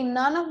notice, in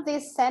none of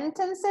these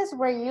sentences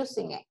we're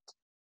using it.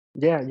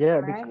 Yeah.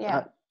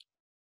 Right?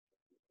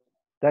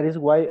 That is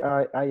why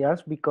I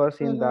asked, because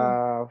in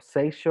the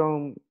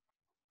section,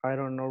 I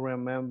don't know,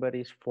 remember,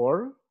 it's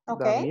 4,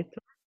 the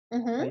meter.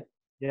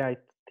 I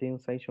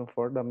think section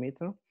 4, the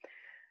meter.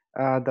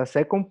 The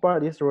second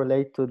part is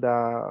related to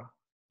the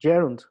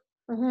gerund.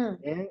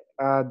 And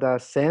the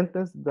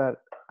sentence that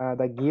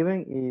the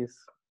given is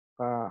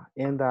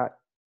in the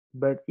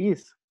verb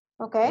is.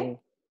 Okay. And,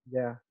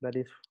 that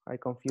is, I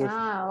confused.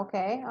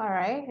 Okay, all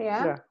right,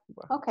 yeah.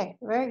 Okay,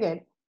 very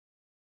good.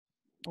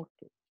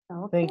 Okay.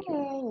 Thank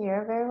you.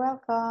 You're very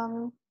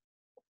welcome.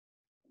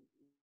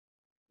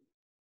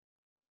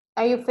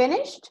 Are you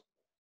finished?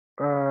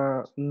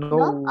 No.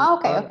 Oh,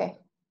 okay.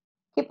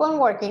 Keep on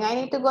working. I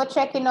need to go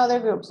check in other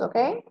groups,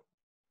 okay?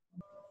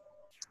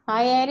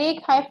 Hi,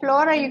 Eric. Hi,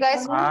 Flora. Are you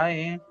guys?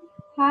 Hi.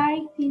 Hi,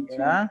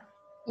 teacher.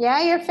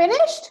 Yeah, you're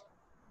finished?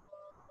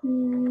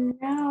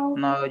 No.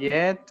 Not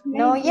yet.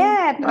 No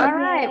yet. All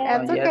right.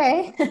 That's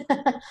okay.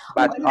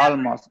 But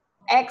almost.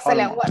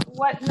 Excellent. Almost.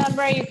 What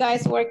number are you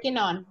guys working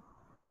on?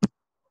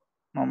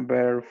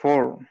 Number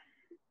 4.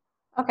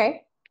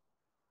 Okay.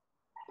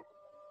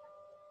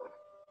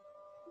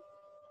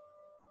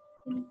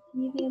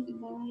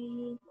 Completed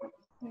by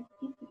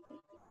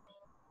certificate.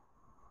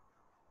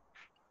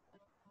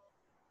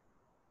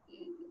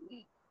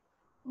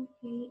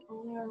 Okay,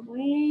 on our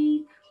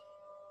way.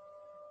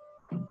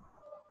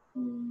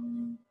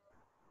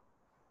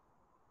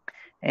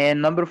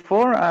 And number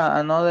 4,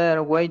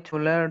 another way to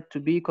learn to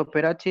be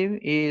cooperative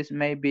is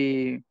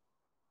maybe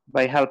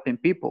by helping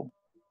people.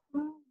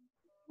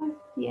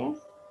 Yes.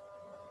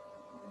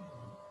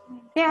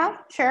 Yeah,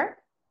 sure.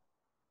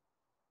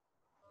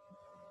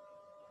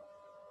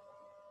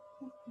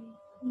 Okay.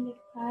 Number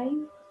 5.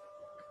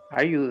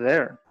 Are you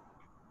there?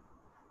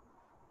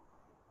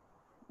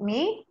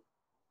 Me?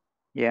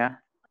 Yeah.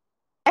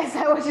 Yes,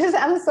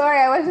 I'm sorry.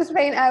 I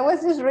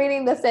was just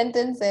reading the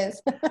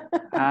sentences.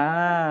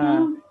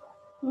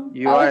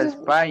 You are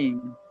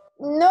spying.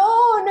 No.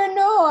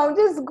 I'm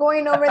just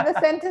going over the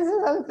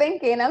sentences I'm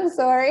thinking. I'm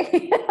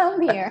sorry.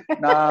 I'm here.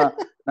 No,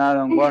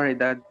 don't worry.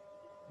 That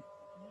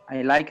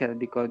I like it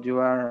because you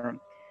are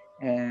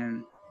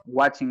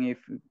watching if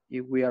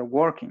we are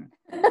working.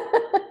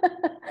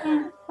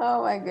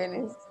 Oh my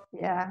goodness.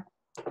 Yeah.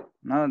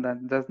 No,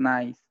 that's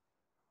nice.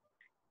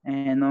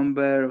 And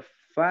number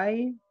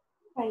 5.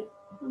 Right.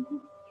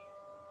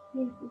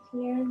 This is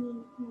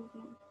learning.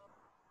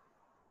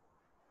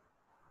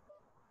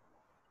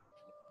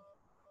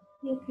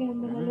 You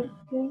can develop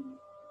good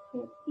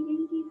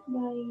creativity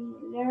by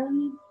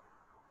learning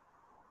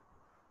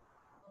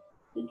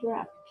to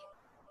draft.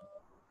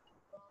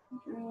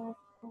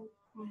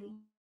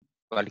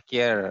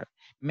 Cualquier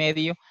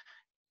medio,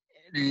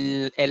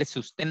 el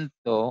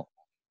sustento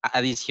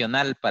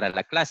adicional para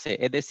la clase.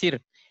 Es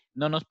decir,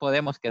 no nos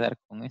podemos quedar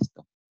con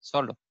esto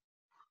solo.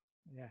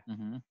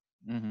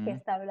 ¿Qué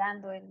está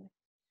hablando él?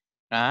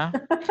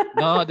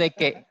 No, de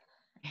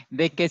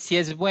que sí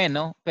es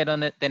bueno, pero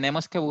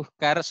tenemos que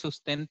buscar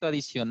sustento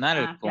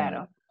adicional.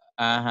 Claro.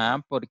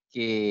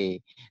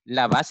 Porque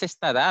la base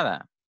está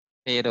dada,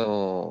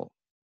 pero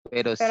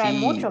sí. Hay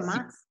mucho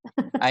más.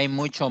 Hay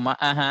mucho más,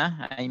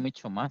 hay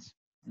mucho más.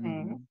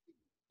 Sí.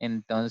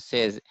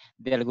 Entonces,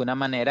 de alguna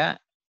manera,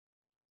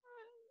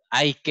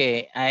 hay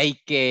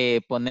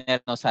que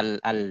ponernos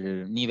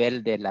al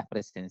nivel de las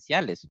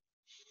presenciales.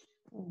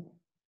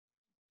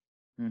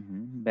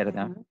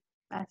 ¿Verdad?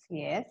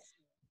 Así es.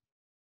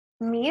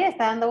 Mire,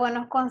 está dando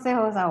buenos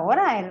consejos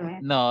ahora,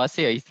 Elmer. No,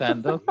 sí, ahí está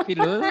dando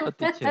piludo,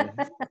 teacher.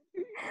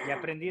 Ya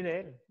aprendí de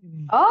él.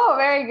 Oh,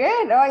 very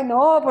good. Ay,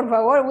 no, por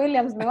favor,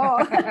 Williams, no.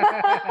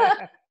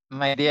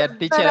 My dear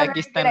teacher, aquí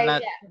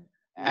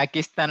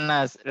están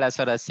las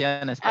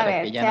oraciones A para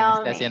que ver, ya no me tell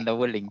esté me. haciendo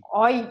bullying.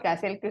 Hoy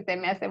casi el que usted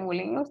me hace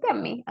bullying, usted a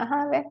mí.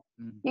 Ajá, a ver.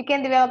 You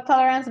can develop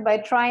tolerance by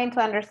trying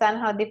to understand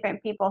how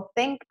different people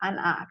think and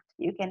act.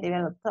 You can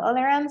develop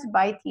tolerance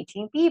by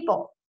teaching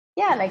people.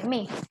 Yeah, like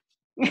me.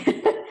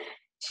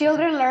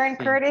 Children learn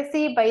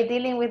courtesy by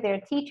dealing with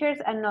their teachers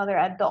and other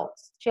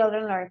adults.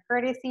 Children learn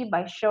courtesy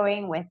by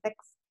showing with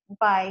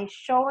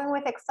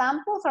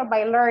examples or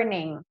by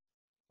learning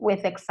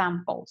with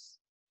examples.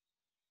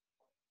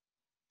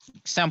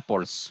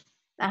 Examples.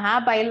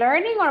 Ajá, by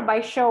learning or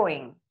by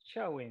showing.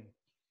 Showing.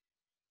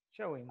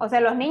 O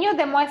sea, los niños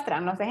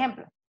demuestran los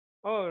ejemplos.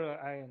 Oh,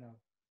 I don't know.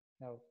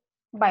 No.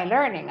 By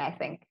learning, I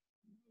think.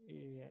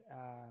 Yeah,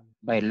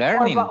 by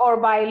learning. Or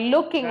by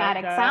looking at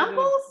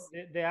examples.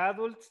 The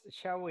adults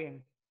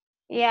showing.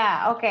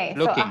 Yeah, okay.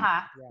 Looking.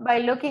 So, by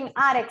looking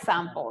at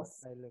examples.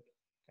 By look.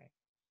 Okay.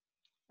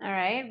 All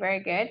right, very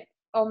good.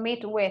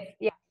 Omit with,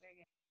 yeah.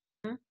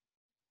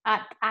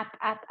 At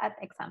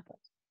examples.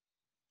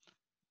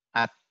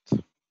 At.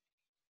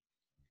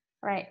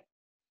 Right.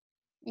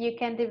 You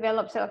can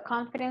develop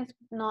self-confidence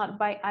not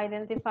by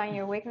identifying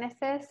your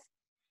weaknesses,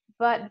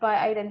 but by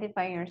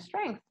identifying your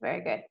strengths.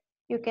 Very good.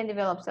 You can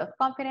develop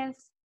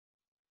self-confidence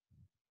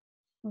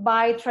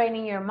by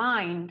training your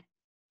mind.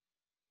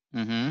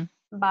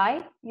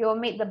 By, you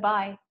omit the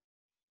by.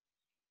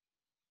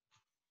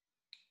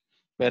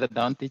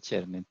 Perdón,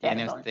 teacher, me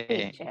tiene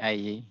usted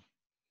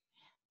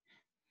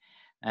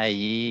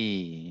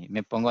ahí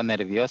me pongo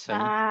nervioso.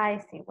 Ay,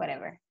 sí,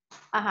 whatever.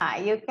 Ajá,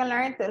 you can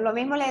learn, lo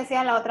mismo le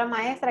decía a la otra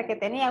maestra que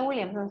tenía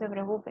Williams, no se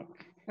preocupe.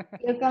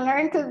 You can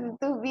learn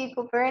to be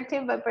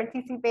cooperative by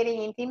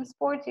participating in team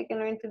sports. You can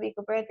learn to be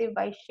cooperative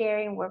by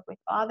sharing work with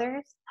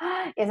others.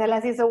 Esas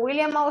las hizo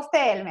William a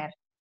usted, Elmer.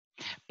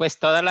 Pues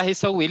todas las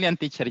hizo William,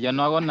 teacher. Yo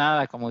no hago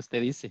nada, como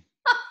usted dice.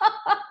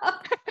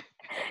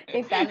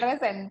 Están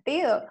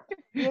resentido.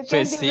 You can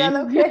Pues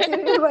develop sí.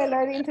 creativity by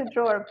learning to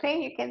draw or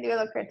paint. You can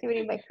develop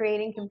creativity by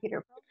creating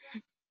computer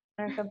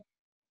programs.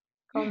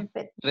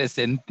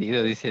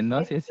 Resentido, dice,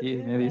 no, sí, sí,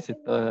 me dice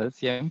todo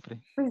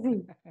siempre. Pues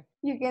sí.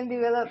 You can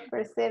develop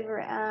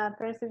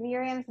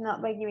perseverance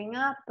not by giving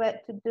up,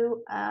 but to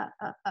do.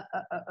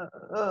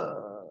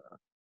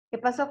 ¿Qué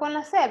pasó con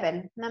la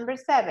 7? Number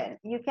 7.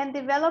 You can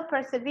develop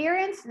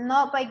perseverance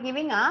not by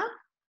giving up,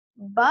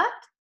 but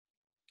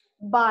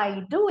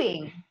by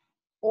doing,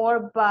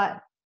 or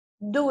by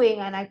doing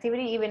an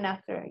activity even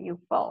after you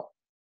fall.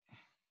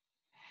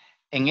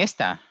 ¿En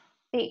esta?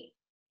 Sí.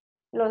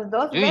 Los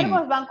dos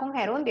verbos van con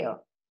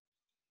gerundio.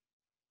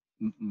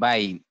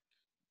 By.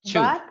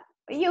 But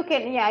you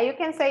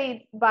can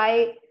say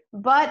by,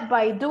 but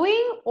by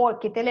doing, or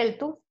quítele el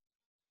tú.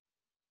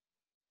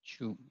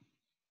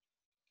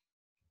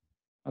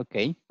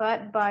 Okay.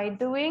 But by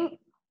doing,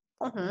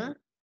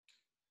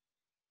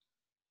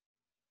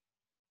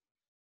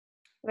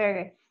 very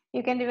good.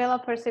 You can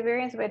develop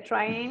perseverance by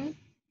trying.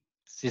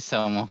 Sí,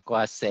 somos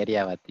cosas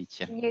serias,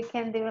 Baticha. You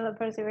can develop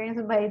perseverance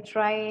by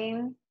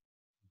trying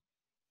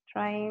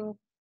to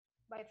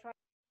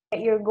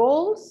get your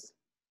goals.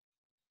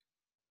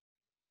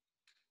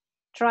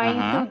 Trying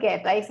to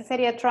get, ahí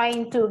sería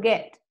trying to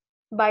get.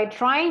 By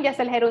trying ya es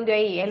el gerundio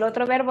ahí. El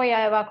otro verbo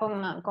ya va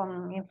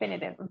con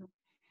infinitive.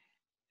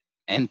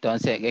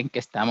 Entonces, ¿en qué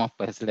estamos?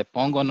 Pues, ¿le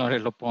pongo o no le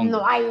lo pongo?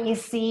 No, ahí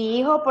sí,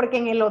 hijo, porque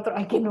en el otro,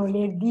 ay, que no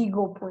le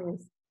digo,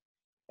 pues.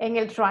 En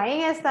el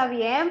trying está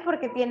bien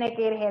porque tiene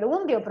que ir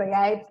gerundio, pero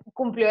ya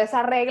cumplió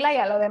esa regla y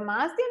a lo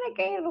demás tiene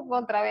que ir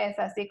otra vez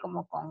así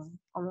como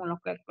lo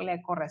que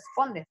le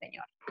corresponde,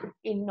 señor.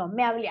 Y no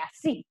me hable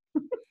así.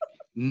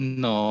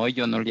 No,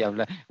 yo no le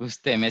hablo.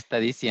 Usted me está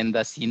diciendo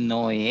así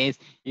no es.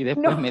 Y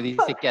después me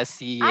dice que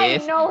así es.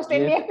 Ay, no,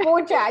 usted me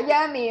escucha,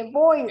 ya me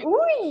voy.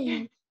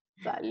 Uy,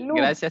 salud.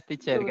 Gracias,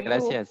 teacher,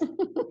 gracias.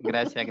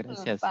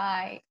 Gracias.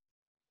 Bye.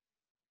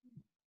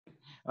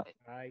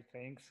 Bye,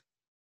 thanks.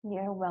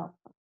 You're welcome.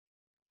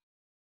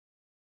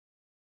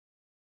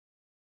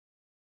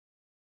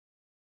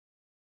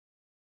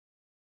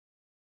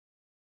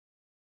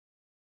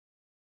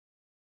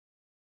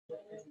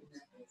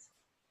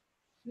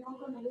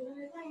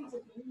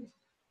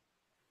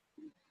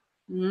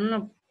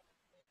 No.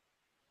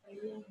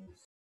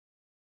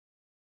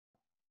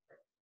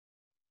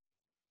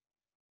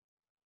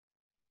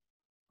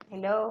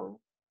 Hello.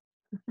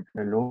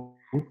 Hello,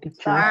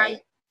 teacher.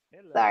 Sorry.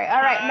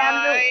 All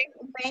right.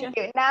 Thank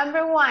you.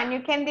 Number 1,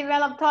 you can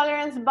develop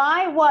tolerance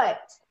by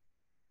what?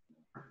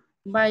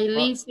 By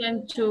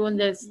listening to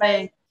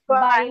understand.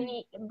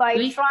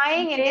 by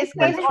trying in this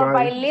case, or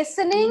by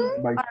listening,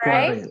 all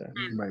right?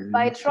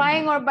 By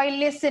trying or by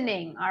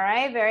listening, all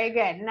right? Very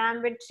good.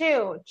 Number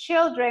 2,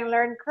 children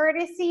learn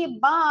courtesy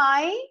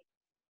by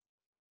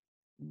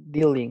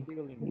Dealing.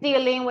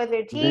 dealing with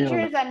their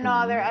teachers and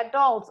other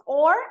adults.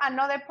 Or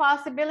another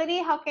possibility,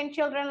 how can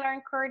children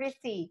learn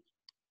courtesy?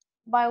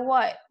 By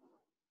what?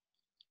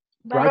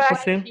 By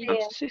Practicing.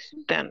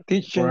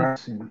 Teaching.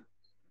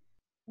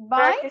 By?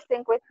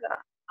 Practicing with the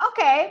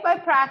Okay, by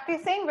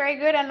practicing. Very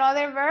good.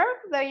 Another verb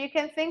that you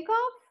can think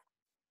of?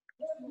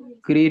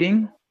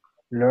 Greeting.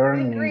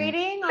 Learning.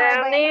 Greeting or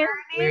by learning,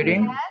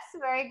 learning.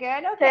 Yes, very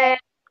good. Okay.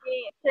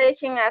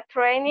 taking a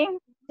training,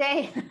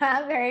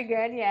 Very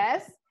good,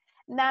 yes.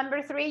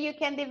 Number 3, you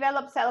can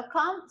develop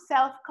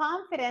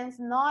self-confidence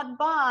not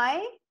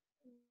by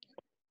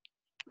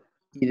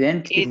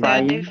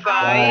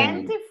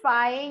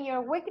identifying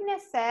your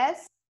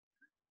weaknesses.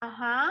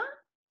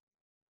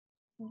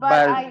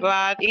 But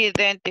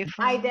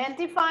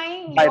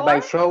identifying by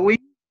showing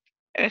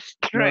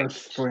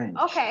strengths.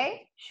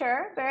 Okay,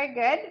 sure, very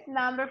good.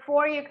 Number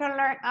 4, you can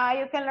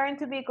learn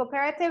to be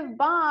cooperative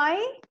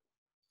by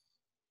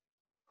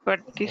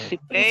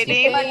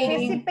participating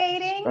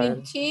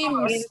in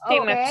teams.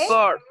 Okay.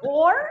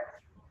 Or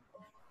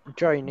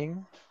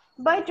joining.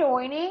 by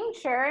joining,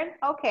 sure.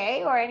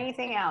 Okay, or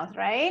anything else,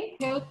 right?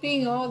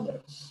 Helping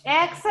others.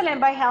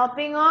 Excellent, by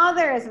helping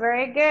others.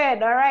 Very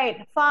good. All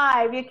right.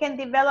 5, you can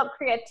develop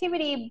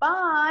creativity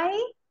by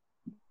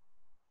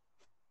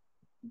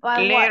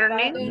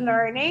learning. What?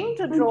 Learning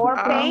to draw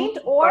or paint,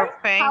 or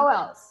how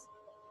else?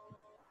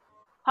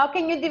 How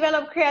can you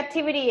develop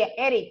creativity,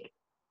 Eric?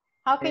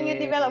 How can you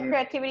develop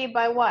creativity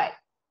by what?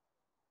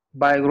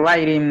 by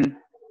writing.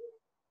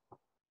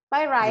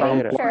 By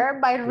writing, sure.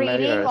 By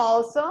reading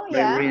also,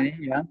 yeah. By reading,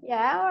 yeah.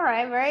 Yeah, all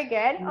right, very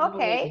good.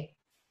 Okay.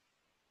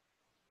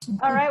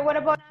 All right, what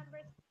about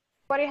numbers?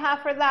 What do you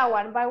have for that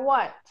one? By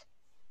what?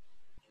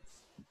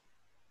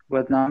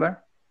 What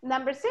number?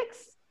 Number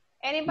 6.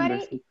 Anybody?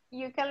 Number 6.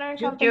 You can learn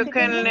You can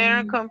competitiveness.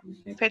 learn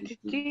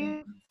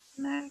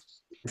competitiveness.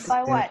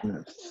 By what?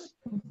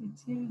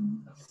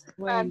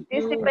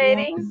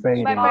 participating,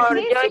 By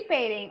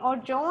participating or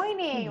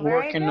joining. Very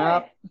Working good.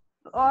 out.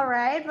 All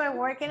right, by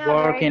working out.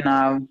 Working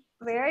out.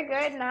 Very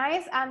good,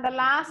 nice. And the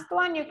last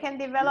one, you can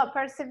develop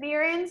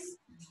perseverance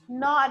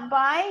not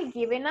by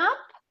giving up,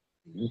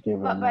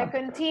 but by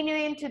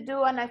continuing to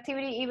do an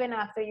activity even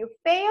after you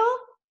fail.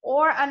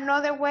 Or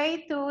another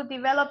way to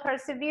develop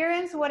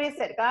perseverance, what is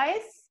it,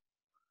 guys?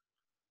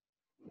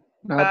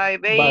 By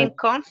being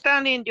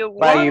constant in your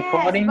work.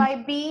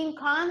 By being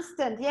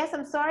constant. Yes,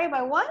 I'm sorry,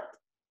 by what?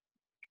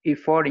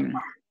 Efforting.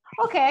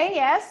 Okay,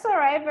 yes, all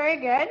right, very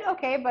good.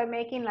 Okay, by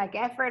making like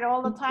effort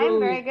all the time,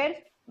 very good.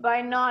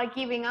 By not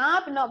giving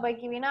up, not by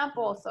giving up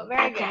also,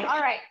 very good. All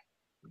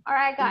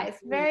right, guys,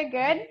 very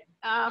good.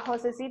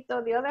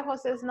 Josecito, the other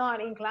Jose is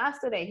not in class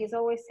today. He's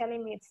always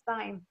telling me it's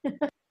time.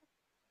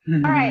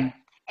 All right.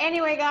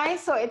 Anyway,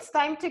 guys, so it's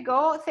time to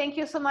go. Thank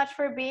you so much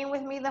for being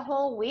with me the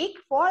whole week.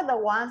 For the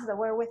ones that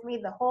were with me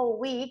the whole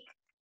week,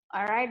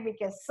 all right,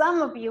 because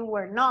some of you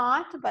were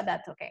not, but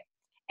that's okay.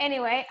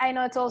 Anyway, I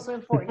know it's also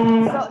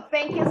important. So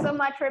thank you so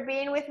much for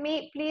being with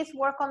me. Please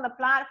work on the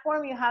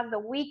platform. You have the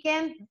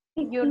weekend.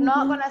 You're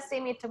not going to see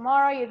me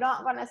tomorrow. You're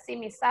not going to see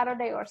me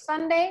Saturday or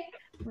Sunday,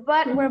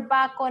 but we're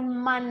back on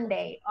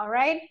Monday, all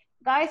right?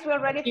 Guys, we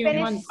already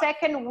finished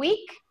second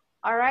week.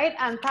 All right,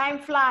 and time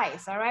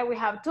flies. All right, we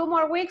have 2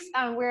 more weeks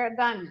and we're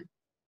done.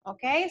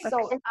 Okay,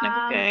 so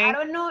I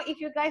don't know if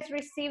you guys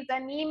received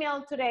an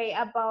email today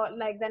about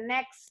like the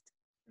next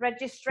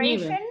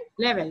registration.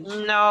 Level.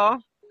 No.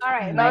 All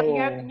right, but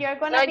you're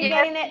gonna be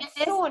getting it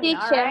soon.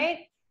 Teacher. All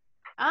right.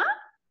 Huh?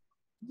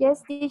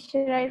 Yes,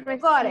 teacher, I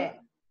received. Got it.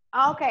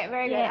 Okay,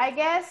 very good. Yes. I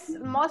guess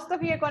most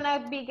of you are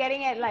gonna be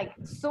getting it like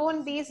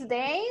soon these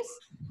days.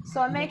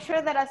 So make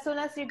sure that as soon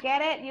as you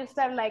get it, you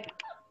start like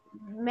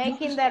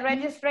making the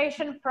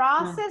registration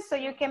process so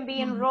you can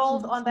be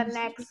enrolled on the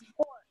next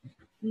course,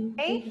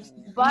 okay?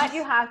 But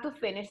you have to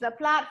finish the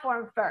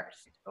platform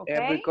first,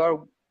 okay?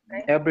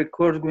 Every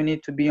course we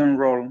need to be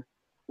enrolled.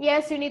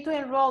 Yes, you need to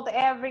enroll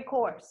every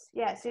course.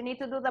 Yes, you need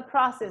to do the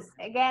process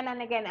again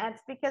and again. And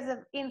it's because of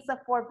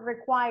INSAFORP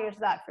requires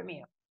that from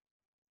you,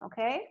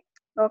 okay?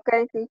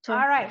 Okay, teacher.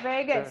 All right,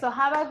 very good. So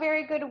have a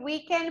very good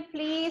weekend.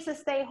 Please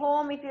stay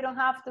home if you don't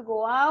have to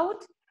go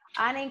out.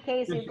 And in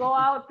case you go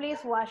out,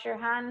 please wash your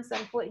hands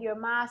and put your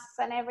masks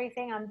and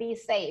everything and be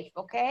safe,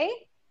 okay?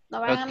 No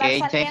van a andar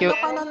saliendo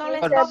cuando no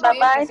les toca,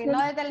 porque si no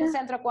desde el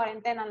centro de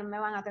cuarentena me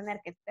van a tener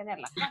que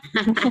tenerla.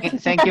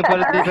 Thank you for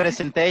the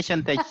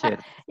presentation, teacher.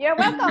 You're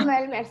welcome,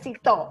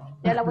 Elmercito.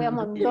 Ya la voy a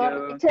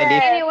mandar.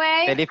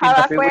 Anyway,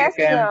 have a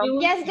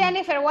question. Yes,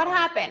 Jennifer, what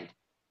happened?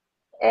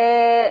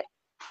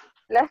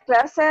 Las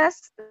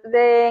clases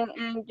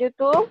en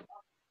YouTube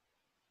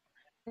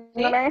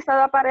no me han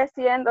estado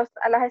apareciendo,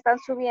 las están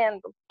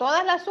subiendo.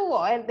 Todas las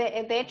subo.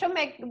 De hecho,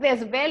 me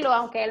desvelo,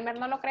 aunque Elmer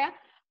no lo crea,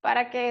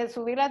 para que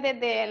subirlas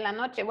desde la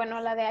noche. Bueno,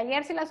 la de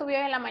ayer sí la subió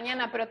en la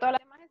mañana, pero todas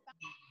las demás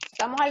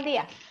estamos al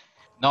día.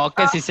 No,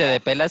 que si se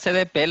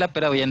depela,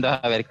 pero viendo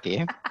a ver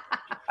qué.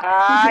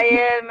 Ay,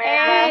 él me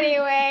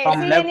Anyway,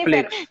 From sí,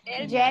 Netflix.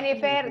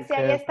 Jennifer, sí,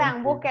 ahí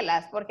están,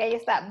 búsquelas, porque ahí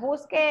está.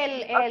 Busque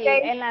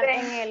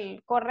en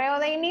el correo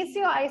de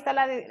inicio, ahí está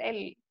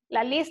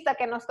la lista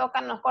que nos toca,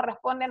 nos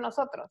corresponde a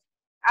nosotros.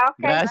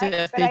 Gracias, Pero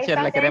ahí teacher,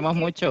 está. la queremos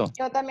mucho.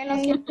 Yo también los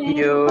Thank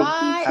you.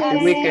 Bye, Happy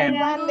and weekend.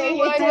 Monday.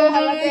 You too.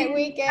 Have a great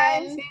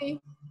weekend.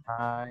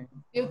 Bye.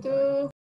 You too.